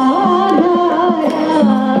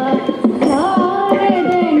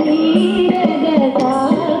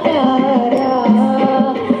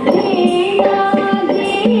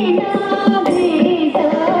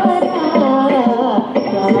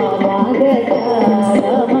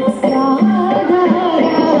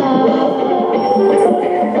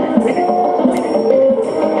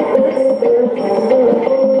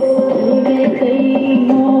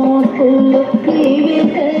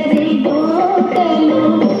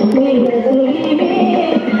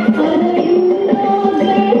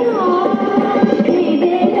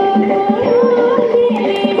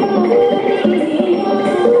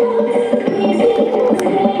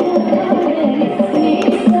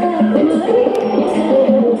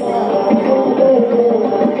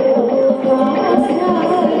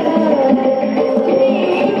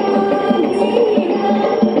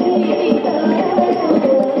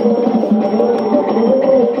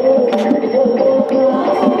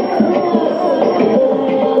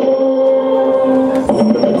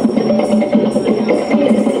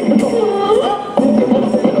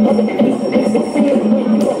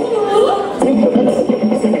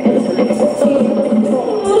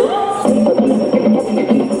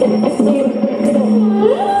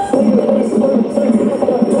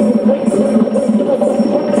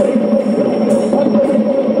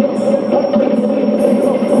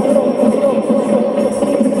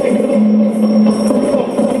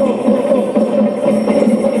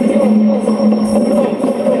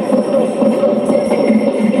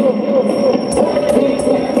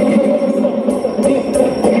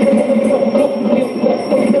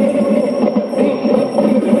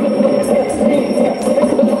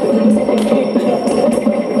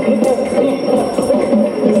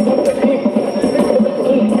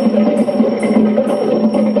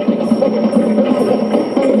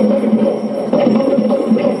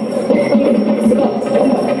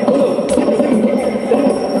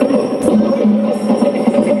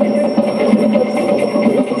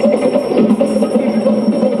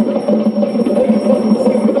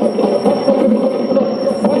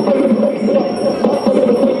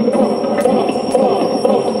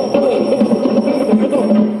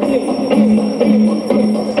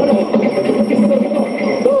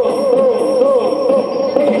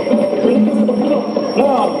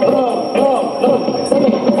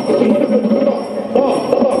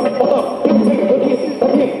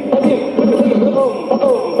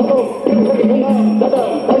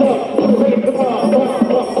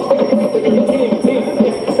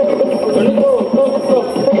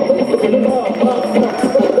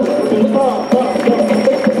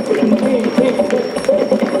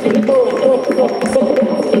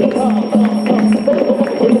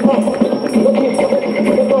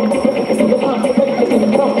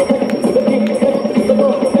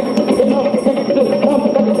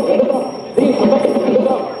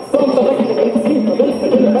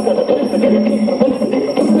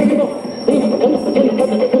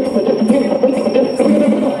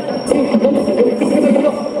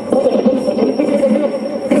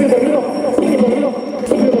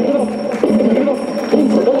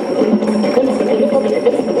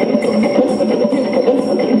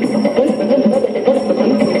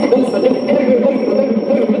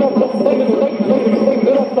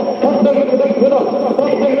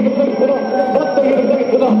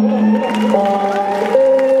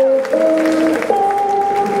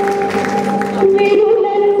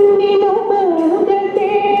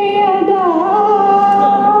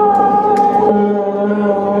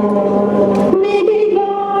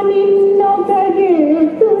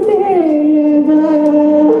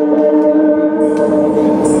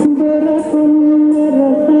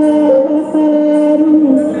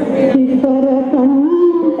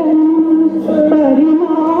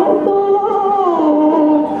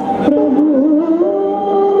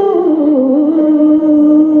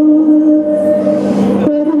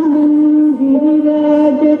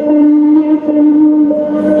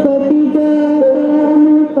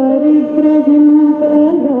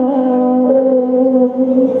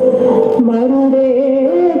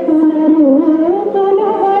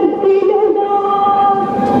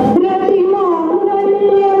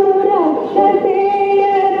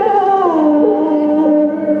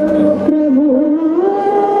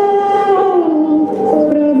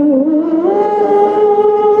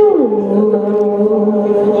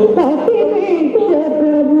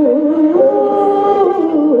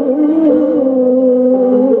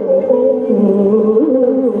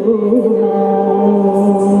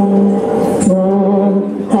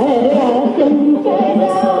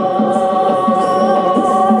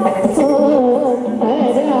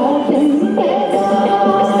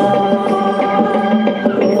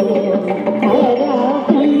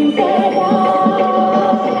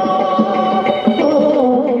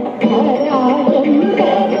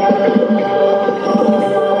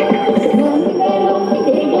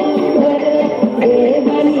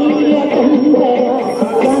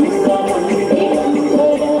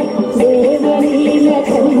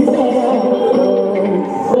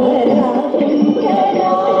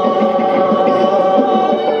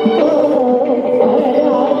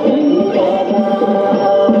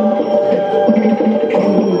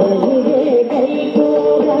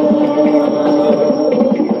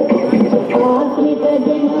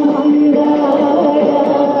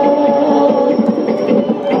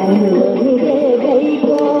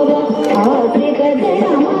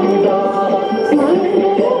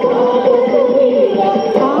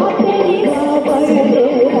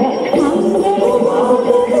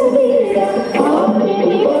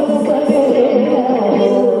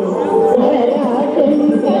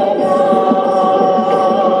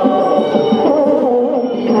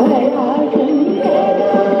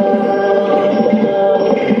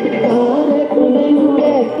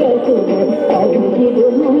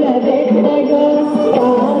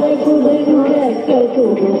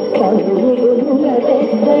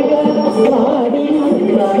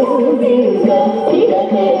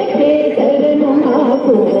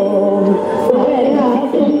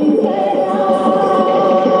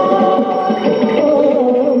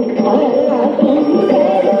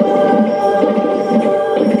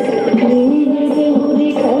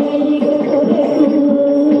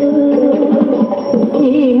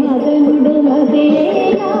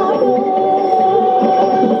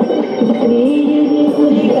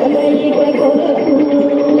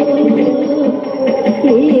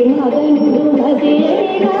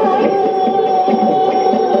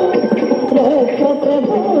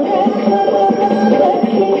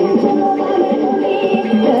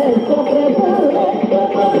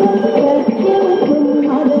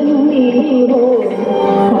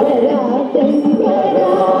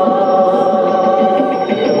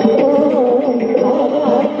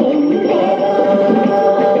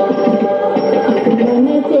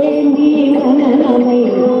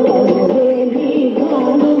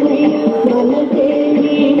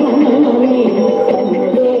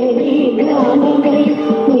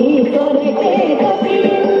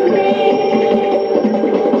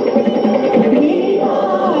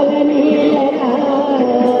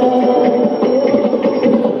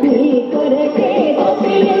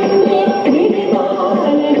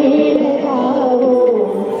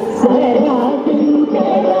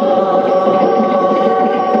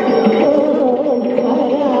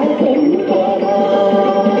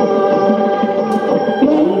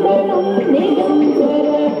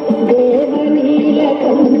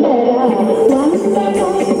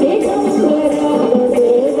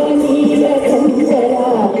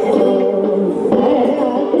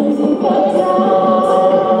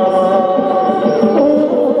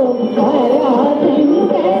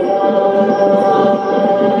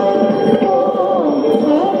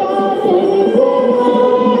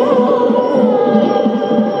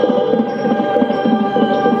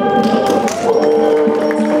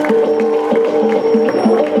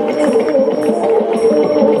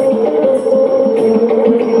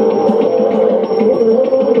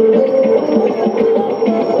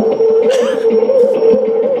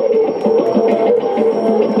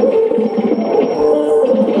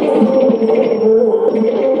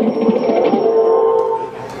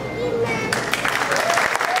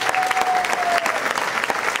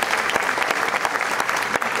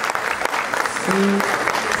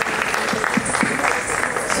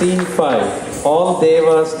Scene 5. All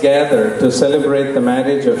devas gather to celebrate the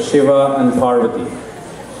marriage of Shiva and Parvati.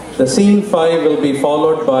 The scene 5 will be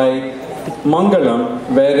followed by Mangalam,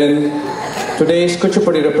 wherein today's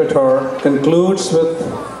Kuchipudi repertoire concludes with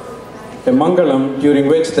a Mangalam, during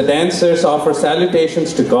which the dancers offer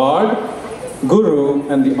salutations to God, Guru,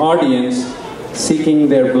 and the audience, seeking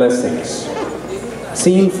their blessings.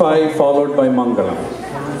 Scene 5 followed by Mangalam.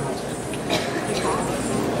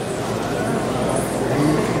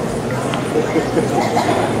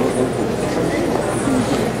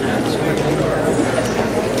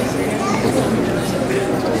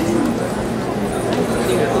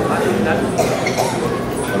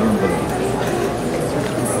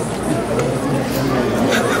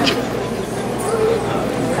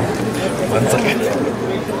 One second.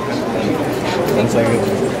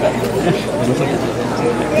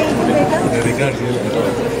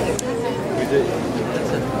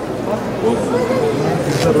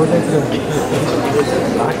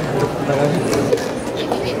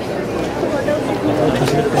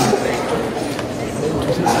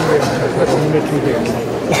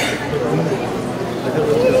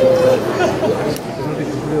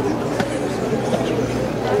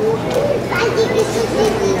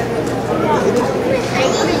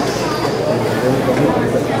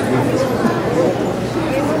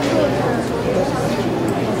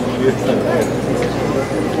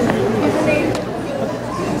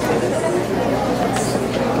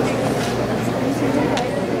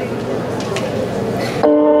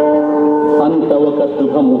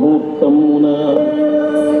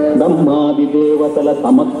 బ్రహ్మాదిదేవతల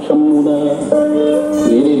సమక్షమున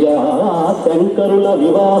Girija శంకరుల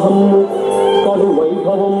వివాహము కడు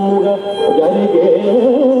వైభవముగా జరిగే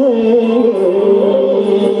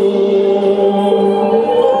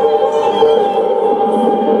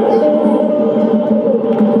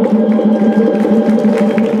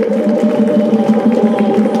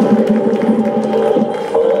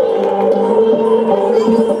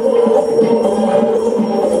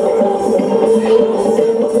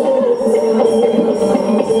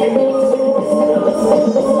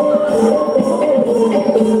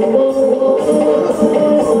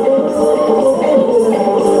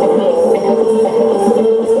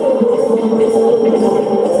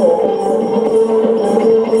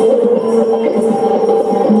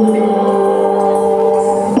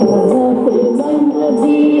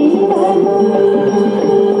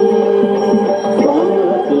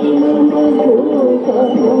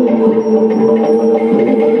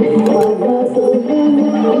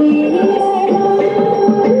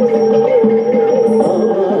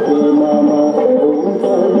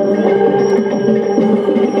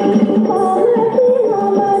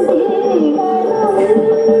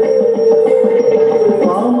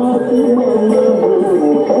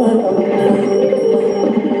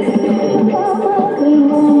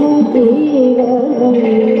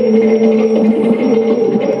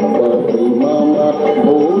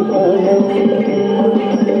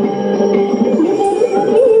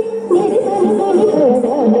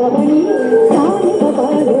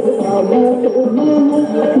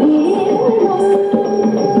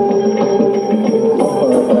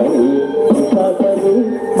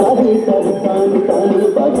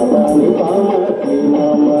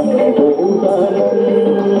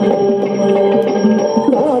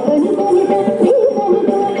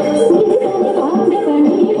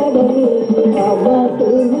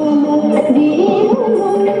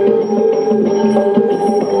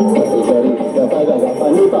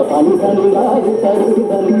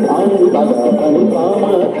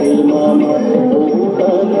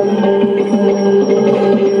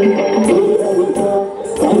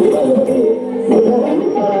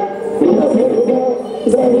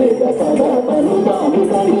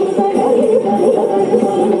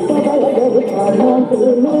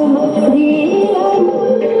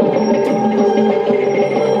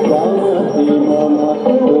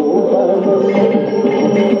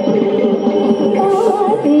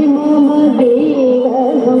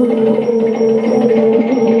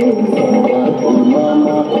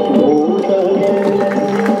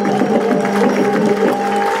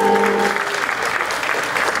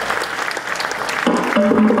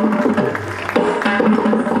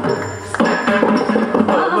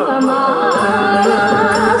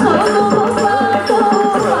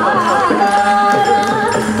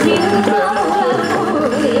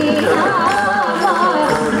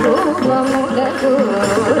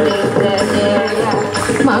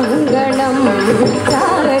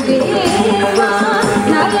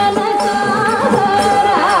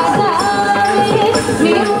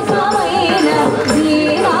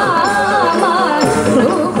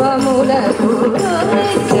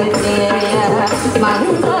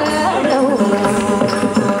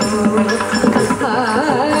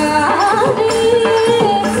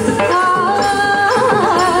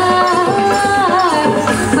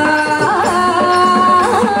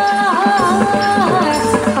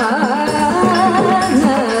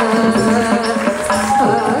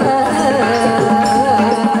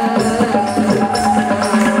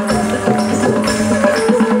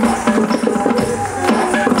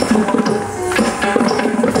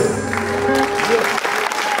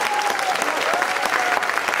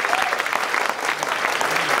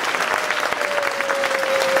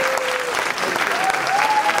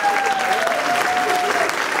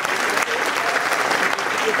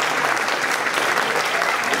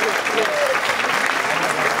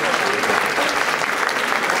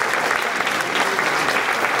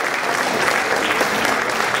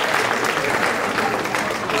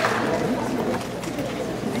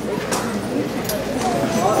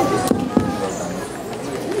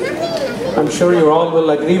I'm sure you all will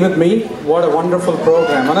agree with me. What a wonderful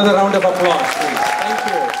program. Another round of applause, please. Thank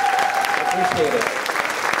you. Appreciate it.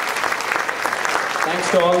 Thanks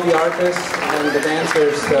to all the artists and the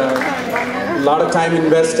dancers. A lot of time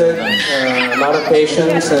invested, a lot of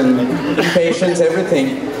patience and patience,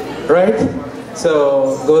 everything, right?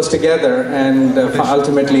 So goes together, and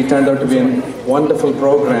ultimately turned out to be a wonderful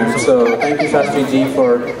program. So thank you, Shastri ji,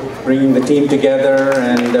 for bringing the team together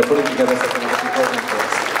and putting together such a wonderful program for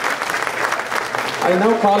us. I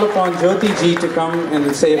now call upon Jyoti ji to come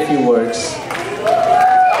and say a few words.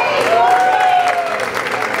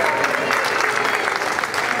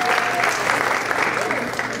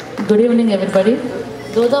 Good evening, everybody.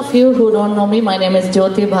 Those of you who don't know me, my name is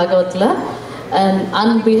Jyoti Bhagawatla. And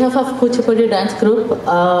on behalf of Kuchipudi Dance Group,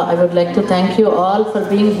 I would like to thank you all for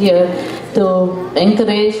being here to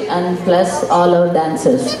encourage and bless all our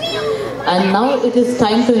dancers. And now it is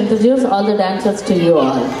time to introduce all the dancers to you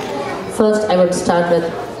all. First, I would start with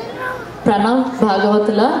Pranav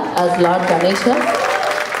Bhagawatla as Lord Ganesha,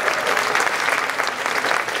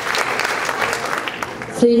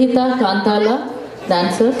 Srihita Kantala,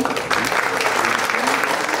 dancer,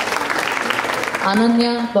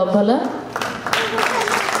 Ananya Babbala,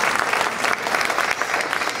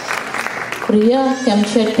 Priya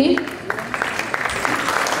Kemshetty,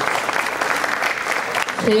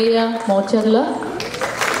 Shreya Mocharla,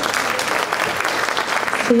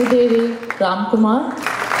 Sridevi Ramkumar,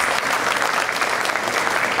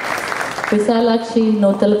 Visalakshi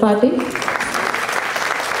Notalpati,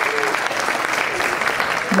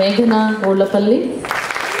 Meghana Olapalli,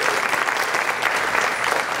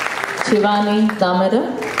 Shivani Damara,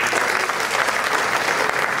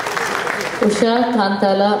 Usha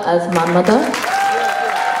Kantala as Manmata,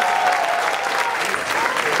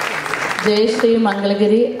 Jayashree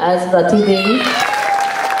Mangalagiri as Rati Devi,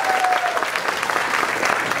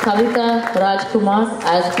 Kavita Rajkumar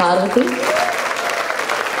as Parvati,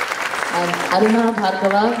 and Aruna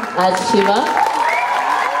Bhargava as Shiva.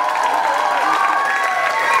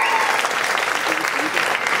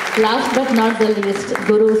 Last but not the least,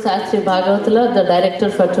 Guru Sastri Bhagavatula, the director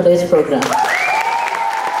for today's program.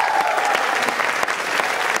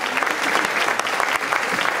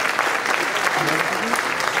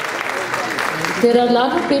 There are a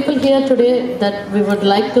lot of people here today that we would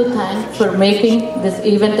like to thank for making this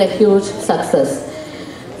event a huge success.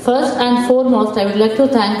 First and foremost, I would like to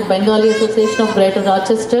thank Bengali Association of Greater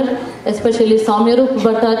Rochester, especially Soumyarup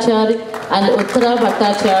Bhattacharya and Uttara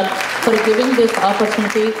Bhattacharya for giving this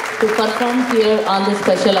opportunity to perform here on this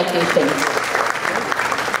special occasion.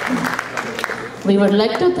 We would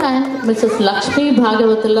like to thank Mrs. Lakshmi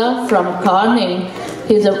Bhagavatula from Corning.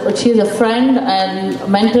 She's a friend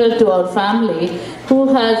and mentor to our family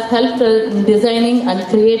who has helped in designing and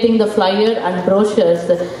creating the flyer and brochures.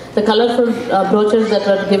 The colorful brochures that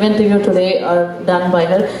are given to you today are done by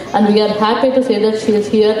her, and we are happy to say that she is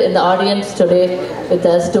here in the audience today with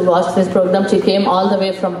us to watch this program. She came all the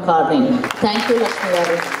way from Corning. Thank you, Lakshmi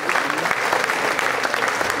Garu.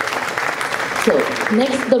 So,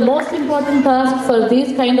 next, the most important task for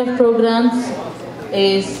these kind of programs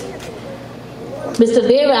is Mr.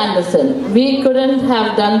 Dave Anderson. We couldn't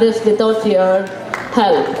have done this without your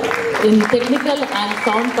help in technical and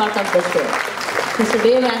sound part of the show. Mr.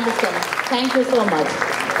 Dave Anderson, thank you so much.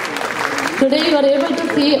 Today you are able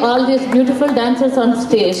to see all these beautiful dancers on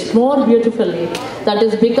stage more beautifully. That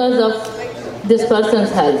is because of this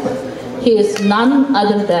person's help. He is none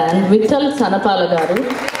other than Vittal Sanapala Garu,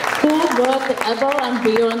 who worked above and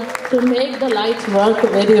beyond to make the lights work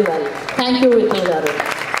very well. Thank you, Vittal Garu.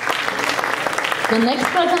 The next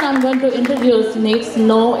person I'm going to introduce needs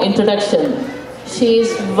no introduction. She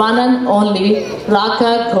is one and only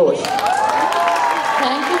Raka Ghosh.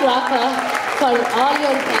 Thank you, Raka, for all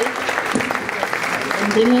your help in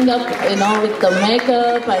bringing up, with the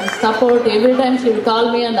makeup and support. Every time she would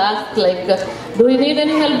call me and ask, do you need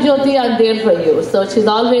any help, Jyoti? I'm there for you. So she's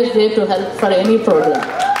always there to help for any program.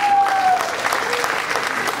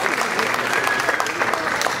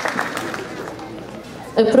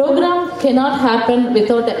 A program cannot happen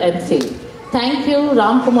without an MC. Thank you,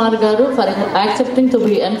 Ram Kumar Garu, for accepting to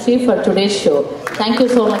be MC for today's show. Thank you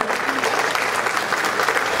so much.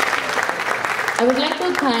 I would like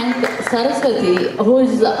to thank Saraswati, who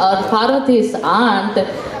is our Parvati's aunt,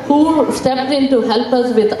 who stepped in to help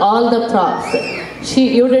us with all the props.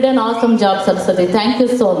 You did an awesome job, Saraswati. Thank you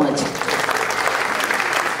so much.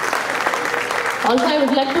 Also, I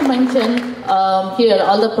would like to mention here,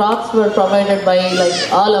 all the props were provided by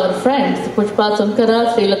all our friends, Pushpa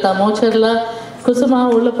Sunkara, Srilata Mocharla,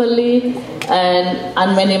 Kusuma Ulapalli,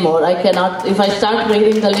 and many more. I cannot, if I start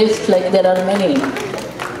reading the list, there are many.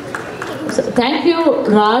 So, thank you,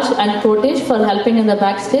 Raj and Kotesh, for helping in the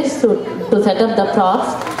backstage to set up the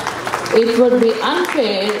props. It would be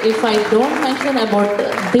unfair if I don't mention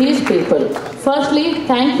about these people. Firstly,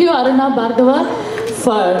 thank you, Aruna Bhargava,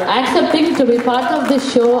 for accepting to be part of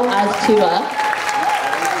this show as Shiva.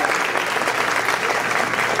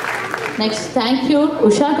 Next, thank you,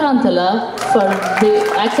 Usha Kantala, for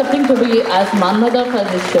accepting to be as Manmada for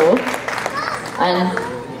this show.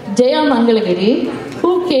 And Jaya Mangalagiri,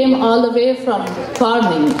 who came all the way from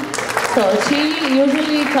Corning. So she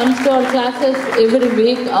usually comes to our classes every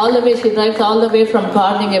week, she drives all the way from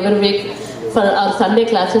Corning every week for our Sunday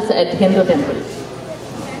classes at Hindu Temple.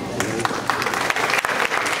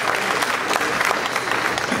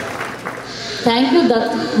 Thank you,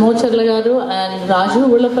 Datt Mocharla Garu and Raju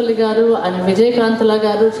Ulapalli Garu and Vijay Kantala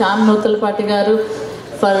Garu, Sham Notalpati Garu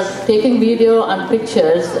for taking video and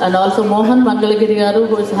pictures, and also Mohan Mangalagiri Garu,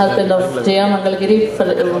 who is husband of Jaya Mangalagiri,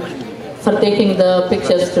 for taking the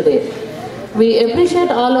pictures today. We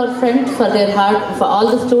appreciate all our friends for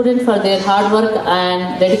all the students for their hard work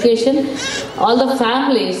and dedication, all the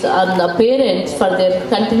families and the parents for their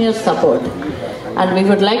continuous support. And we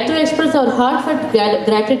would like to express our heartfelt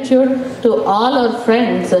gratitude to all our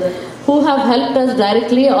friends who have helped us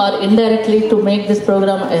directly or indirectly to make this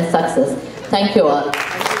program a success. Thank you all.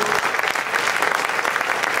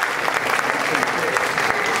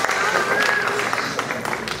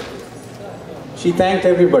 She thanked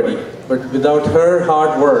everybody. but without her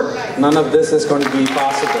hard work, none of this is going to be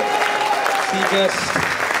possible.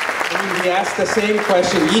 We ask the same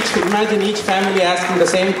question. Imagine each family asking the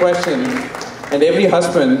same question, and every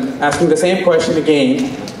husband asking the same question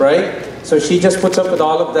again, right? So she just puts up with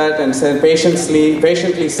all of that and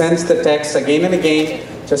patiently sends the text again and again,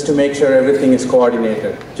 just to make sure everything is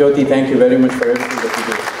coordinated. Jyoti, thank you very much for everything that you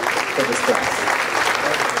do for this class.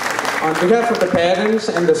 On behalf of the parents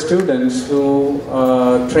and the students who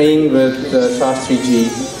train with Shastri Ji,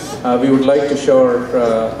 we would like to show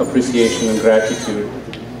our appreciation and gratitude.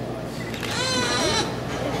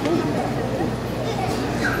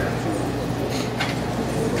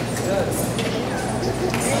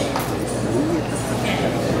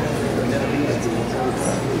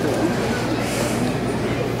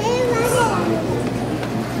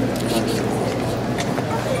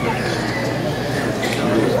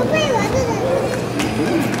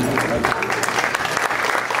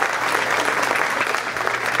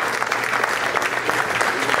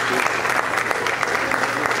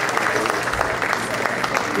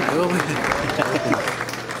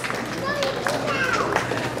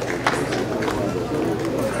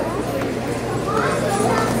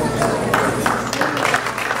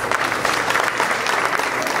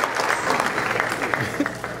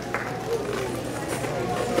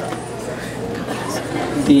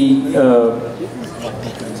 The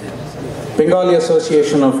Bengali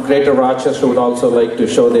Association of Greater Rochester would also like to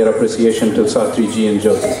show their appreciation to Shastri Ji and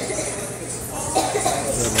Jyoti.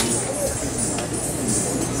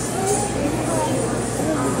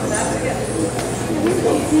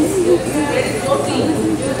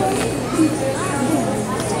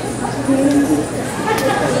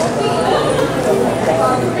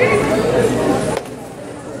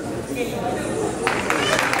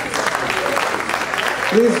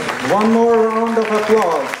 Please, one more round of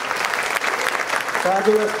applause.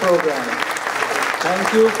 Fabulous program.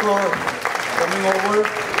 Thank you for coming over,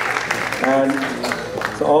 and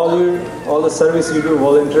so all the service you do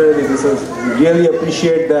voluntarily. This is really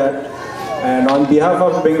appreciate that. And on behalf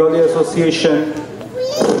of Bengali Association,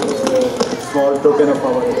 small token of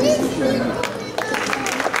our appreciation.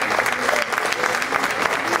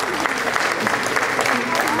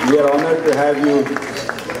 We are honored to have you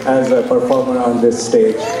as a performer on this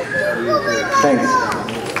stage. Thanks.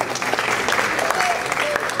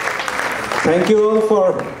 Thank you all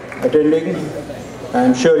for attending.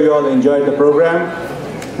 I'm sure you all enjoyed the program.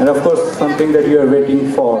 And of course, something that you are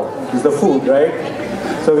waiting for is the food, right?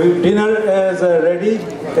 So dinner is ready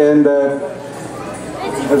in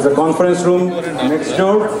there's a conference room next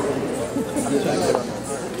door.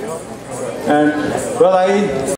 And well,